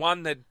similar.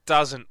 One that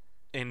doesn't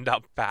end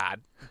up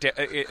bad,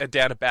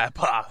 down a bad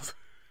path.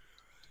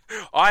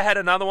 I had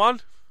another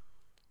one.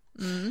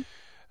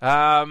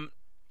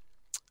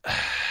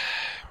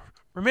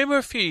 Remember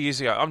a few years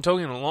ago, I'm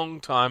talking a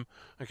long time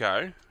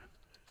ago,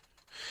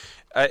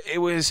 it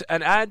was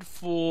an ad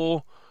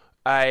for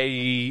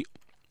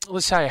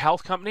let's say a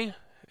health company,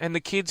 and the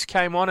kids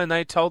came on and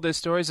they told their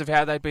stories of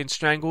how they'd been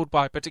strangled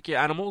by particular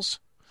animals.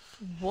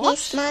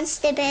 This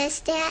monster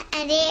burst out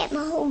and he ate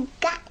my whole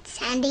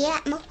guts and he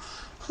ate my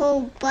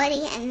whole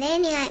body and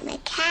then he ate my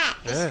cat.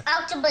 Yeah.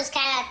 Octopus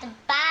came out the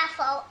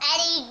bathroom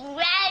and he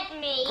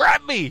grabbed me.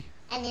 Grab me!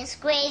 And he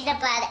squeezed the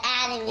blood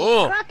out of me.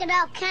 Oh.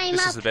 Crocodile came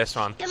This up, is the best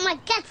one. took my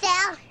guts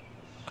out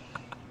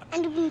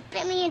and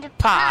bit me into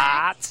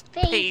Parts,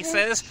 parts,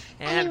 pieces,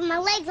 and and... my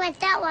legs went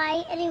that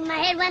way and my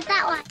head went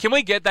that way. Can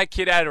we get that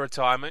kid out of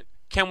retirement?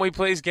 Can we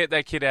please get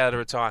that kid out of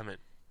retirement?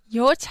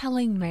 You're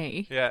telling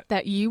me Yeah.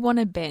 that you want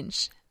to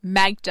bench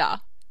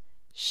Magda,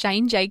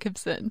 Shane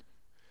Jacobson,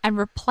 and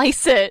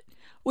replace it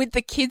with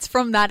the kids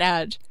from that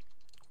ad.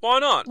 Why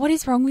not? What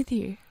is wrong with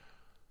you?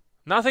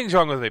 Nothing's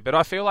wrong with it, but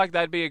I feel like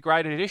that'd be a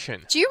great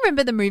addition. Do you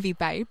remember the movie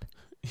Babe?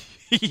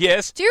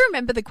 Yes. Do you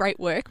remember the great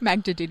work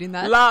Magda did in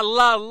that? La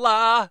la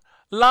la,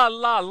 la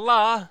la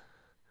la.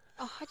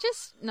 Oh, I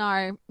just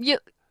no.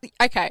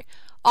 Okay.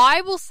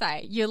 I will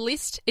say your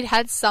list. It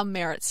had some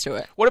merits to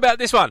it. What about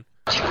this one?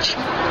 Boom.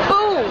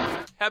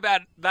 How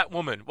about that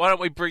woman? Why don't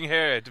we bring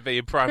her to be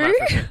a promo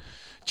Who? for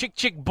Chick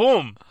Chick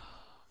Boom?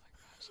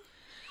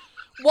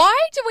 Why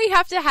do we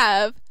have to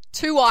have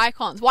two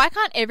icons? Why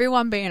can't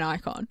everyone be an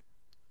icon?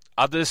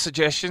 Other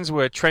suggestions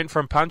were Trent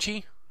from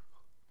Punchy.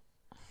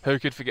 Who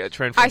could forget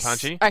Trent from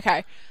Punchy?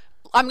 Okay.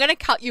 I'm going to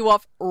cut you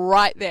off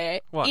right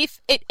there. What?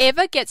 If it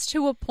ever gets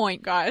to a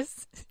point,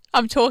 guys,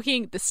 I'm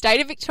talking the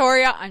state of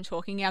Victoria, I'm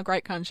talking our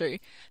great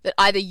country, that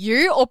either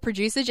you or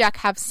producer Jack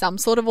have some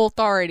sort of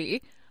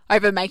authority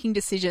over making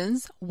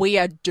decisions, we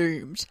are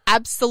doomed.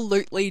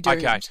 Absolutely doomed.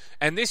 Okay,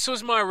 and this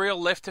was my real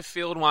left of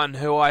field one,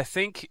 who I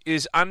think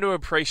is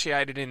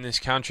underappreciated in this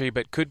country,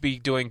 but could be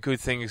doing good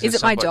things. Is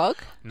as it my somebody- dog?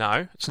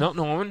 No, it's not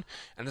Norman,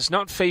 and it's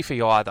not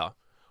Fifi either.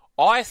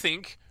 I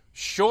think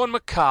Sean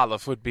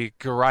McAuliffe would be a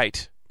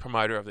great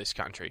promoter of this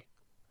country.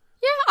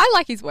 Yeah, I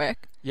like his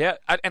work. Yeah,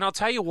 and I'll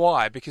tell you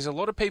why, because a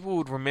lot of people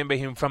would remember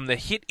him from the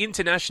hit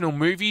international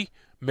movie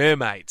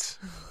Mermaids.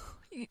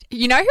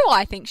 You know who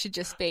I think should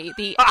just be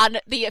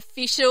the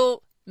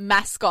official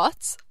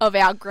mascots of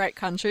our great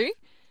country?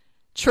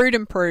 Trude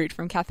and Prude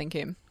from Kath and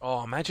Kim.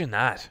 Oh, imagine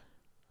that.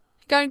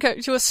 Go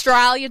to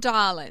Australia,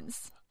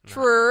 darlings.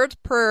 Prude.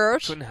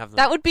 Couldn't have them.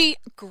 That would be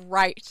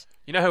great.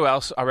 You know who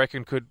else I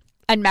reckon could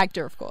And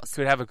Magda, of course.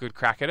 have a good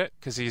crack at it,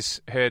 because he's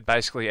heard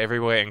basically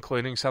everywhere,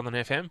 including Southern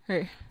FM?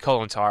 Who?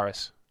 Colin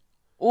Tyrus.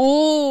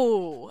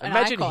 Ooh, an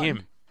Imagine icon.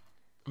 him.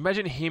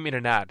 Imagine him in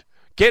an ad.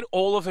 Get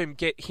all of him.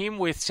 Get him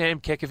with Sam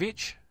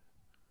Kekovich,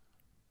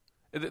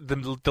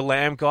 the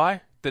Lamb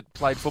guy that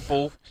played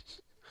football.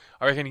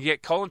 I reckon you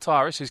get Colin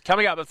Tyrus, who's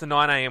coming up at the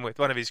 9 a.m. with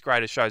one of his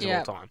greatest shows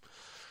Yeah. of all time,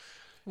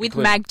 With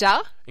include-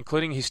 Magda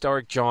including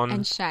historic John,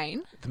 and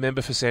Shane. the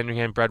member for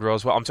Sandringham, Brad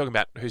Roswell. I'm talking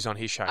about who's on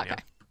his show Okay.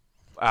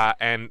 now.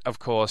 And, of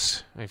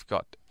course, we've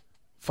got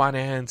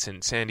Finance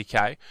and Sandy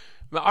Kay.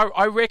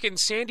 I reckon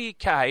Sandy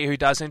Kay, who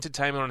does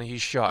entertainment on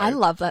his show... I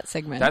love that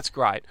segment. That's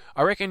great.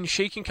 I reckon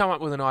she can come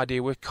up with an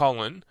idea with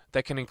Colin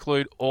that can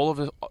include all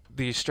of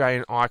the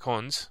Australian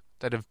icons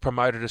that have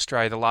promoted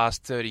Australia the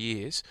last 30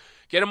 years.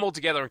 Get them all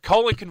together and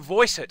Colin can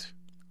voice it.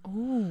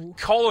 Ooh.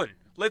 Colin.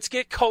 Let's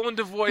get Colin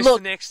to voice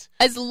Look, the next...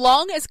 As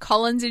long as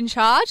Colin's in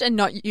charge and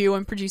not you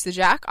and producer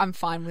Jack, I'm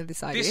fine with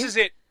this idea. This is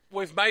it.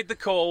 We've made the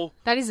call.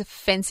 That is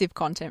offensive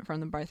content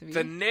from the both of you.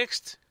 The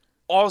next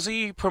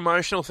Aussie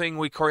promotional thing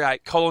we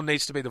create, Colin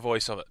needs to be the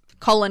voice of it.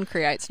 Colin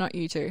creates, not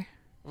you two.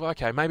 Well,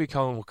 okay, maybe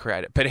Colin will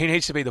create it, but he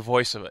needs to be the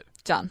voice of it.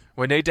 Done.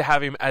 We need to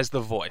have him as the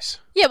voice.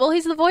 Yeah, well,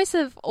 he's the voice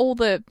of all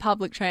the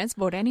public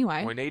transport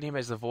anyway. We need him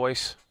as the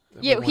voice.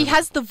 Yeah, he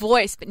has the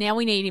voice, but now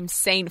we need him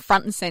seen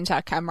front and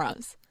centre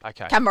cameras.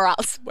 Okay.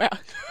 Cameras. Wow.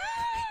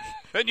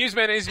 The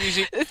Newsman is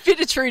music. A bit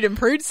of Trude and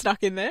Prude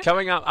snuck in there.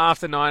 Coming up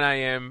after 9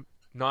 a.m,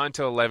 9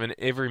 to 11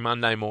 every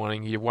Monday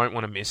morning. You won't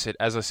want to miss it.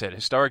 As I said,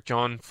 Historic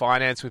John,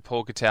 Finance with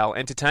Paul Cattell,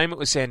 Entertainment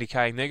with Sandy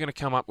Kay, and they're going to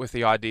come up with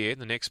the idea,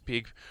 the next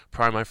big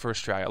promo for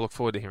Australia. I look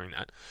forward to hearing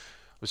that.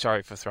 I'm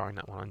sorry for throwing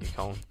that one on you,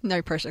 Colin.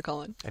 No pressure,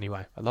 Colin.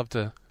 Anyway, I'd love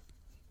to,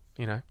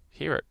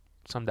 hear it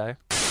someday.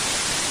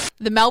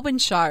 The Melbourne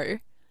show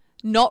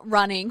not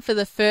running for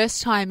the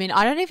first time in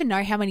I don't even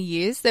know how many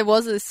years. There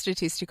was a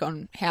statistic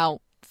on how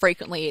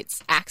frequently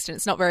it's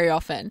accidents, not very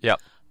often. Yep.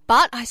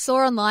 But I saw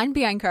online,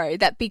 Bianco,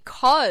 that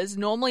because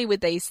normally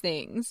with these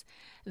things,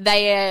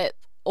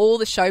 all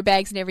the show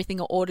bags and everything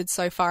are ordered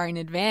so far in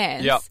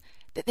advance Yep.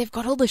 that they've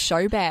got all the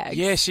show bags.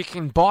 Yes, you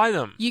can buy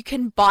them. You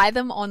can buy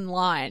them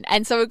online.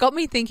 And so it got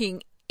me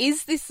thinking,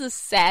 is this the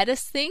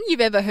saddest thing you've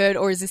ever heard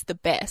or is this the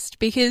best?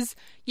 Because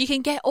you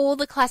can get all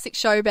the classic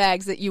show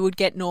bags that you would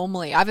get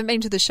normally. I haven't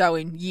been to the show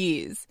in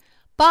years.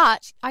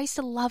 But I used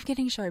to love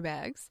getting show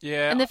bags.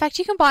 Yeah. And the fact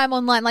you can buy them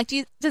online, like,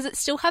 does it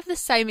still have the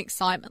same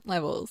excitement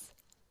levels?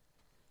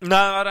 No,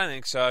 I don't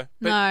think so.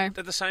 But No.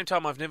 at the same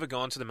time, I've never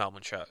gone to the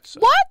Melbourne show. So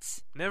What?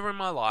 Never in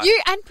my life.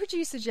 You and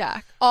producer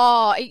Jack.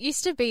 Oh, it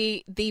used to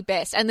be the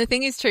best. And the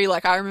thing is too,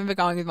 like, I remember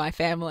going with my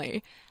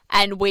family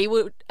and we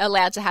were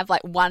allowed to have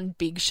like one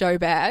big show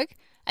bag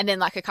and then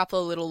like a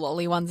couple of little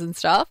lolly ones and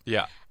stuff.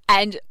 Yeah.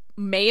 And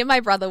me and my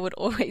brother would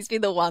always be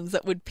the ones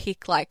that would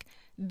pick like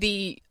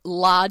the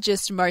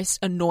largest, most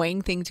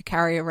annoying thing to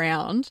carry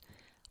around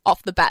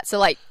off the bat. So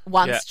like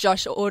once Yeah.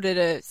 Josh ordered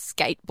a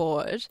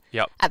skateboard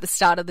Yep. at the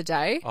start of the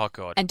day. Oh,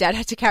 God. And Dad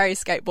had to carry a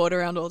skateboard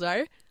around all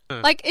day.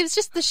 Like, it was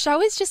just, the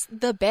show is just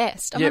the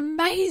best. I'm Yep.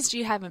 amazed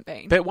you haven't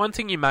been. But one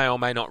thing you may or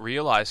may not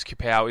realise,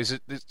 Kapow, is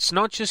that it's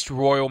not just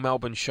Royal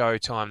Melbourne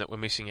Showtime that we're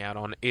missing out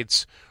on.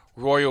 It's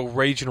Royal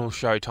Regional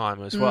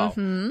Showtime as well.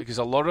 Mm-hmm. Because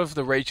a lot of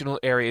the regional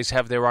areas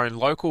have their own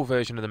local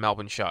version of the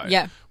Melbourne show.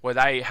 Yeah. Where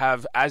they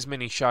have as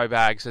many show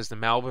bags as the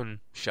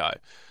Melbourne show.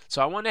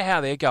 So I wonder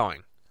how they're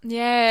going.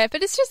 Yeah,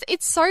 but it's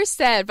so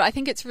sad, but I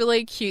think it's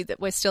really cute that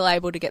we're still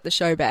able to get the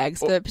show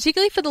bags,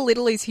 particularly for the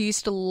littlies who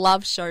used to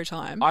love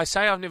Showtime. I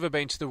say I've never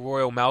been to the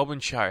Royal Melbourne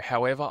show.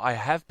 However, I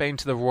have been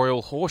to the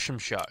Royal Horsham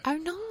show Oh,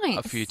 nice.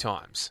 a few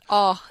times.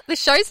 Oh, the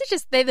shows are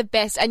just, they're the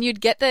best. And you'd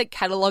get the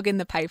catalogue in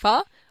the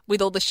paper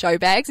with all the show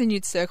bags and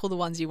you'd circle the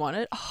ones you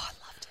wanted. Oh,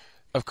 I loved it.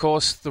 Of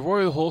course, the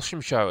Royal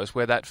Horsham show is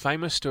where that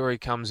famous story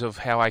comes of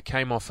how I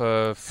came off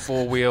a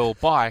four-wheel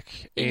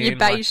bike In your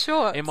beige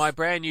shorts. in my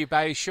brand new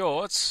beige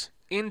shorts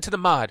into the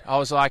mud. I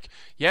was like,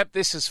 yep,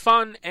 this is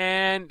fun,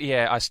 and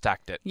yeah, I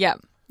stacked it. Yeah.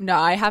 No,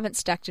 I haven't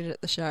stacked it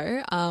at the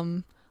show.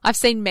 I've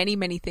seen many,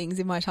 many things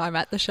in my time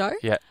at the show.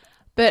 Yeah.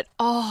 But,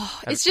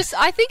 it's just,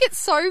 I think it's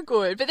so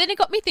good. But then it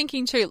got me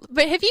thinking too,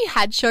 but have you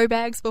had show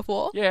bags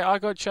before? Yeah, I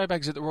got show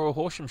bags at the Royal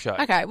Horsham show.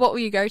 Okay, what were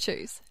your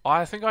go-tos?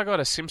 I think I got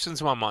a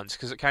Simpsons one once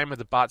because it came with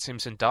the Bart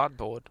Simpson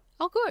dartboard.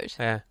 Oh, good.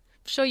 Yeah. I'm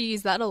sure you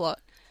use that a lot.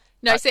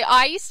 No, see,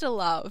 I used to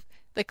love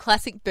the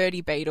classic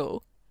Birdie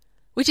Beetle,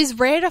 which is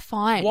rare to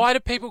find. Why do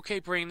people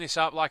keep bringing this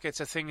up like it's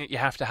a thing that you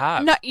have to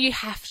have? No, you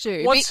have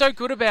to. What's so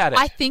good about it?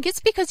 I think it's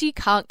because you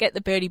can't get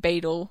the Birdie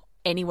Beetle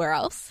anywhere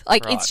else.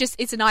 Like, Right.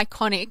 it's an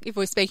iconic, if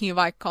we're speaking of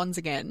icons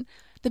again.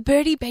 The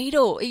Birdie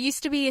Beetle, it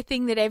used to be a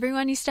thing that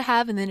everyone used to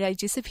have and then they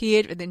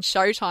disappeared, and then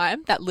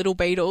Showtime, that little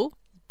beetle,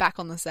 back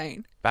on the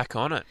scene. Back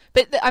on it.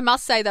 But I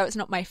must say, though, it's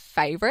not my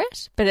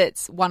favourite, but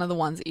it's one of the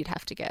ones that you'd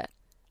have to get.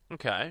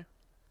 Okay.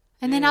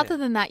 And then Yeah. other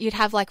than that, you'd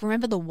have, like,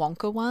 remember the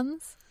Wonka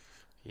ones?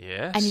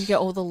 Yes. And you'd get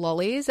all the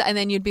lollies, and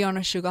then you'd be on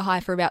a sugar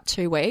high for about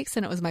 2 weeks,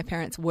 and it was my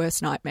parents'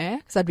 worst nightmare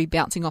because I'd be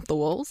bouncing off the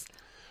walls.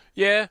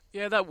 Yeah,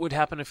 that would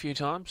happen a few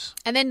times.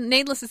 And then,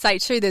 needless to say,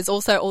 too, there's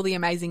also all the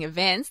amazing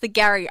events. The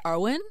Gary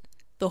Owen,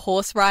 the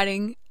horse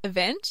riding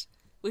event,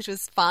 which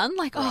was fun.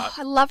 Like, Right.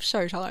 I love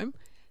Showtime.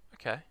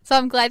 Okay. So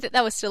I'm glad that they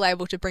were still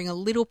able to bring a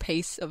little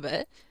piece of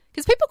it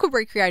because people could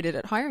recreate it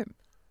at home.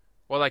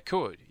 Well, they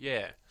could,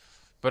 yeah.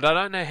 But I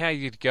don't know how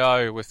you'd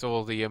go with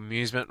all the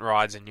amusement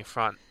rides in your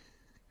front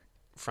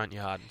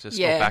yard, just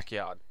Yeah. or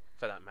backyard,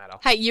 for that matter.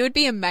 Hey, you would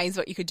be amazed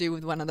what you could do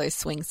with one of those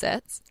swing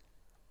sets.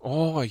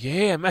 Oh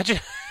yeah, imagine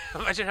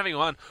having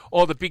one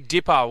or the Big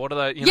Dipper. What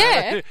are they?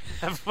 Yeah.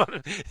 Have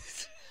fun.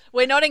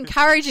 We're not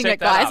encouraging Set it,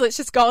 that guys. up. Let's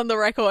just go on the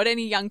record.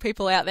 Any young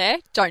people out there,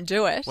 don't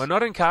do it. We're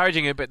not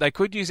encouraging it, but they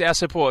could use our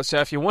support. So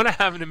if you want to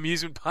have an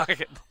amusement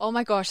park, Oh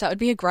my gosh, that would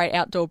be a great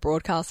outdoor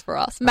broadcast for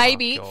us.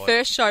 Maybe God.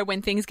 first show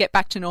when things get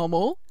back to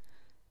normal,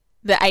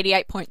 the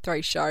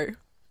 88.3 show.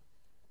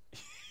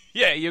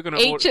 yeah, you're gonna.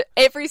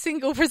 Every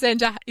single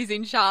presenter is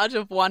in charge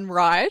of one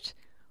ride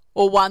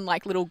or one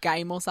like little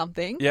game or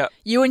something. Yeah.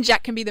 You and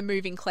Jack can be the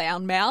moving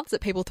clown mouths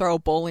that people throw a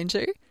ball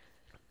into.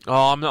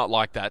 Oh, I'm not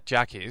like that.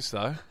 Jack is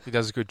though. He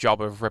does a good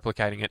job of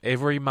replicating it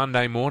every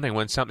Monday morning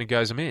when something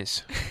goes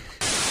amiss.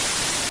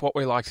 What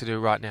we like to do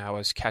right now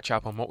is catch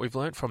up on what we've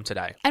learnt from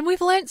today. And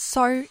we've learnt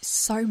so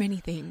many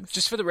things.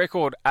 Just for the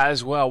record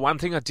as well, one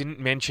thing I didn't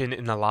mention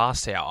in the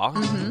last hour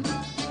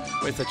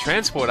with the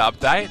transport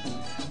update,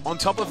 on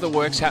top of the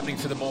works happening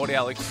for the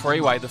Mordialloc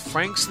Freeway, the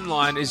Frankston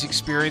line is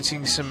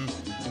experiencing some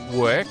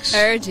works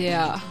Oh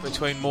dear.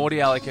 between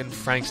Mordialloc and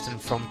Frankston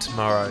from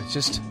tomorrow.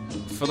 Just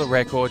for the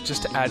record,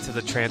 just to add to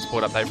the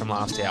transport update from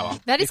last hour.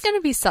 That is going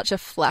to be such a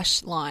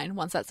flash line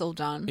once that's all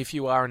done. If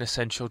you are an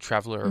essential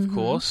traveller, of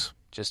course,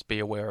 just be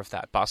aware of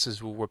that.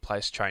 Buses will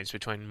replace trains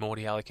between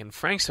Mordialloc and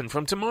Frankston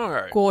from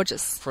tomorrow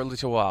Gorgeous. for a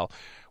little while.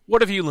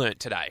 What have you learnt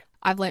today?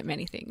 I've learnt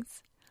many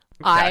things.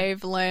 Okay.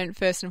 I've learned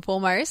first and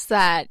foremost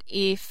that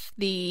if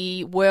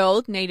the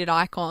world needed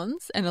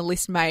icons and a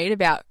list made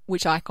about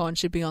which icon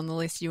should be on the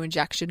list, you and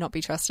Jack should not be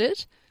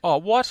trusted. Oh,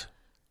 what?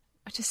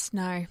 I just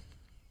know.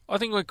 I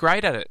think we're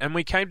great at it. And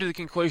we came to the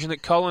conclusion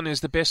that Colin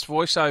is the best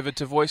voiceover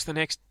to voice the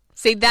next...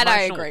 See, that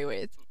I Emotional. agree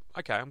with.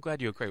 Okay, I'm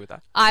glad you agree with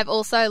that. I've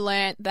also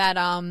learnt that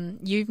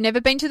you've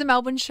never been to the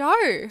Melbourne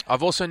show.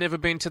 I've also never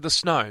been to the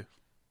snow,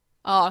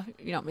 Oh,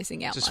 you're not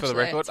missing out just much for the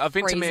there. record. It's I've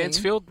been to freezing.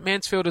 Mansfield.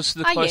 Mansfield is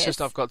the Ah, closest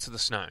yes. I've got to the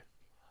snow.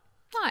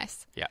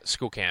 Nice. Yeah,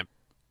 school camp.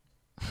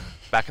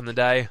 Back in the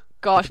day,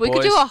 gosh, with we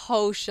the could do boys. a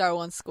whole show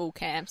on school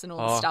camps and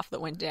all the stuff that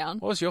went down.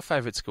 What was your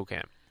favourite school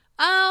camp?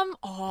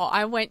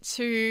 I went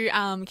to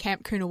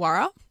Camp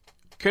Coonawarra.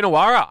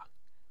 Coonawarra.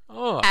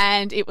 Oh,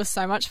 And it was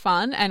so much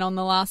fun. And on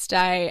the last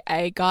day,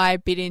 a guy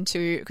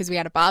because we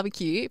had a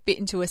barbecue, bit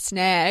into a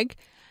snag.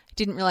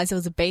 Didn't realise there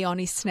was a bee on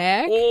his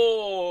snag.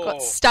 oh.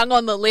 Got stung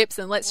on the lips,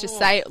 and let's just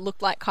say it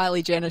looked like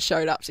Kylie Jenner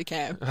showed up to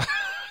camp.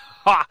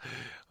 Ha!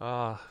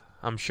 Oh,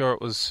 I'm sure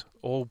it was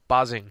all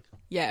buzzing.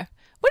 Yeah.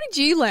 What did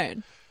you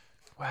learn?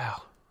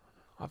 Wow,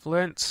 I've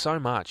learnt so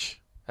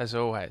much as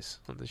always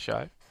on the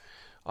show.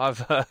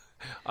 I've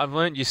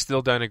learnt you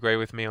still don't agree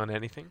with me on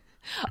anything.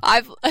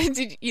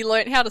 Did you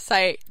learn how to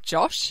say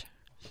Josh?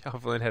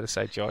 I've learned how to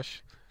say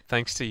Josh,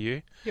 thanks to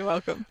you. You're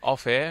welcome.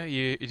 Off air,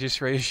 you just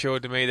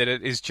reassured to me that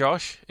it is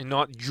Josh and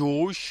not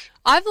Josh.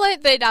 I've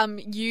learnt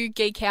that you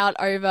geek out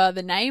over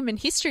the name and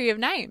history of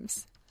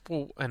names.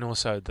 Well, and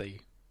also the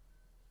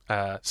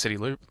City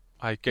Loop.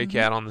 I geek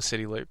out on the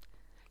City Loop.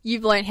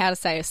 You've learnt how to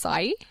say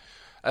acai.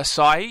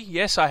 Acai,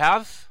 yes, I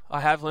have. I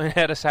have learned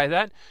how to say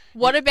that.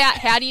 What about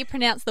how do you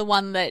pronounce the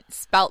one that's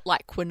spelt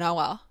like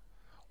quinoa?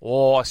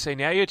 Oh, see,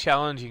 now you're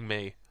challenging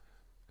me.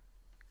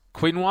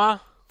 Quinoa?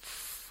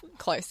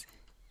 Close.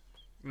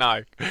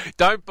 No.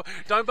 Don't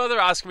bother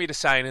asking me to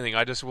say anything.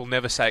 I just will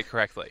never say it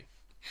correctly.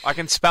 I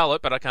can spell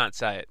it, but I can't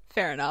say it.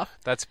 Fair enough.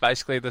 That's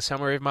basically the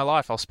summary of my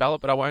life. I'll spell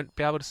it, but I won't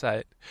be able to say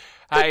it.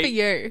 Good for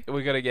you.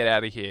 We got to get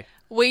out of here.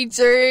 We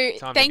do.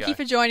 Time to Thank go. you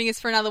for joining us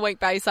for another week,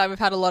 Bayside. We've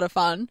had a lot of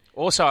fun.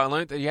 Also, I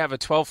learnt that you have a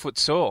 12-foot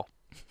saw.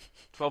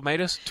 12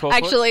 metres? 12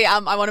 foot? Actually, I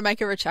want to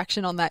make a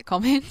retraction on that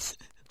comment.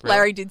 Really?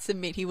 Larry did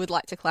submit he would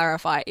like to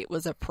clarify it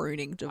was a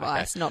pruning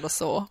device, not a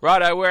saw.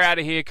 Righto, we're out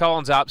of here.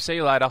 Colin's up. See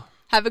you later.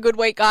 Have a good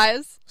week,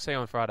 guys. See you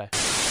on Friday.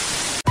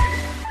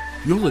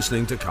 You're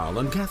listening to Carl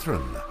and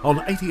Catherine on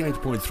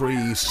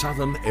 88.3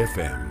 Southern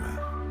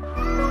FM.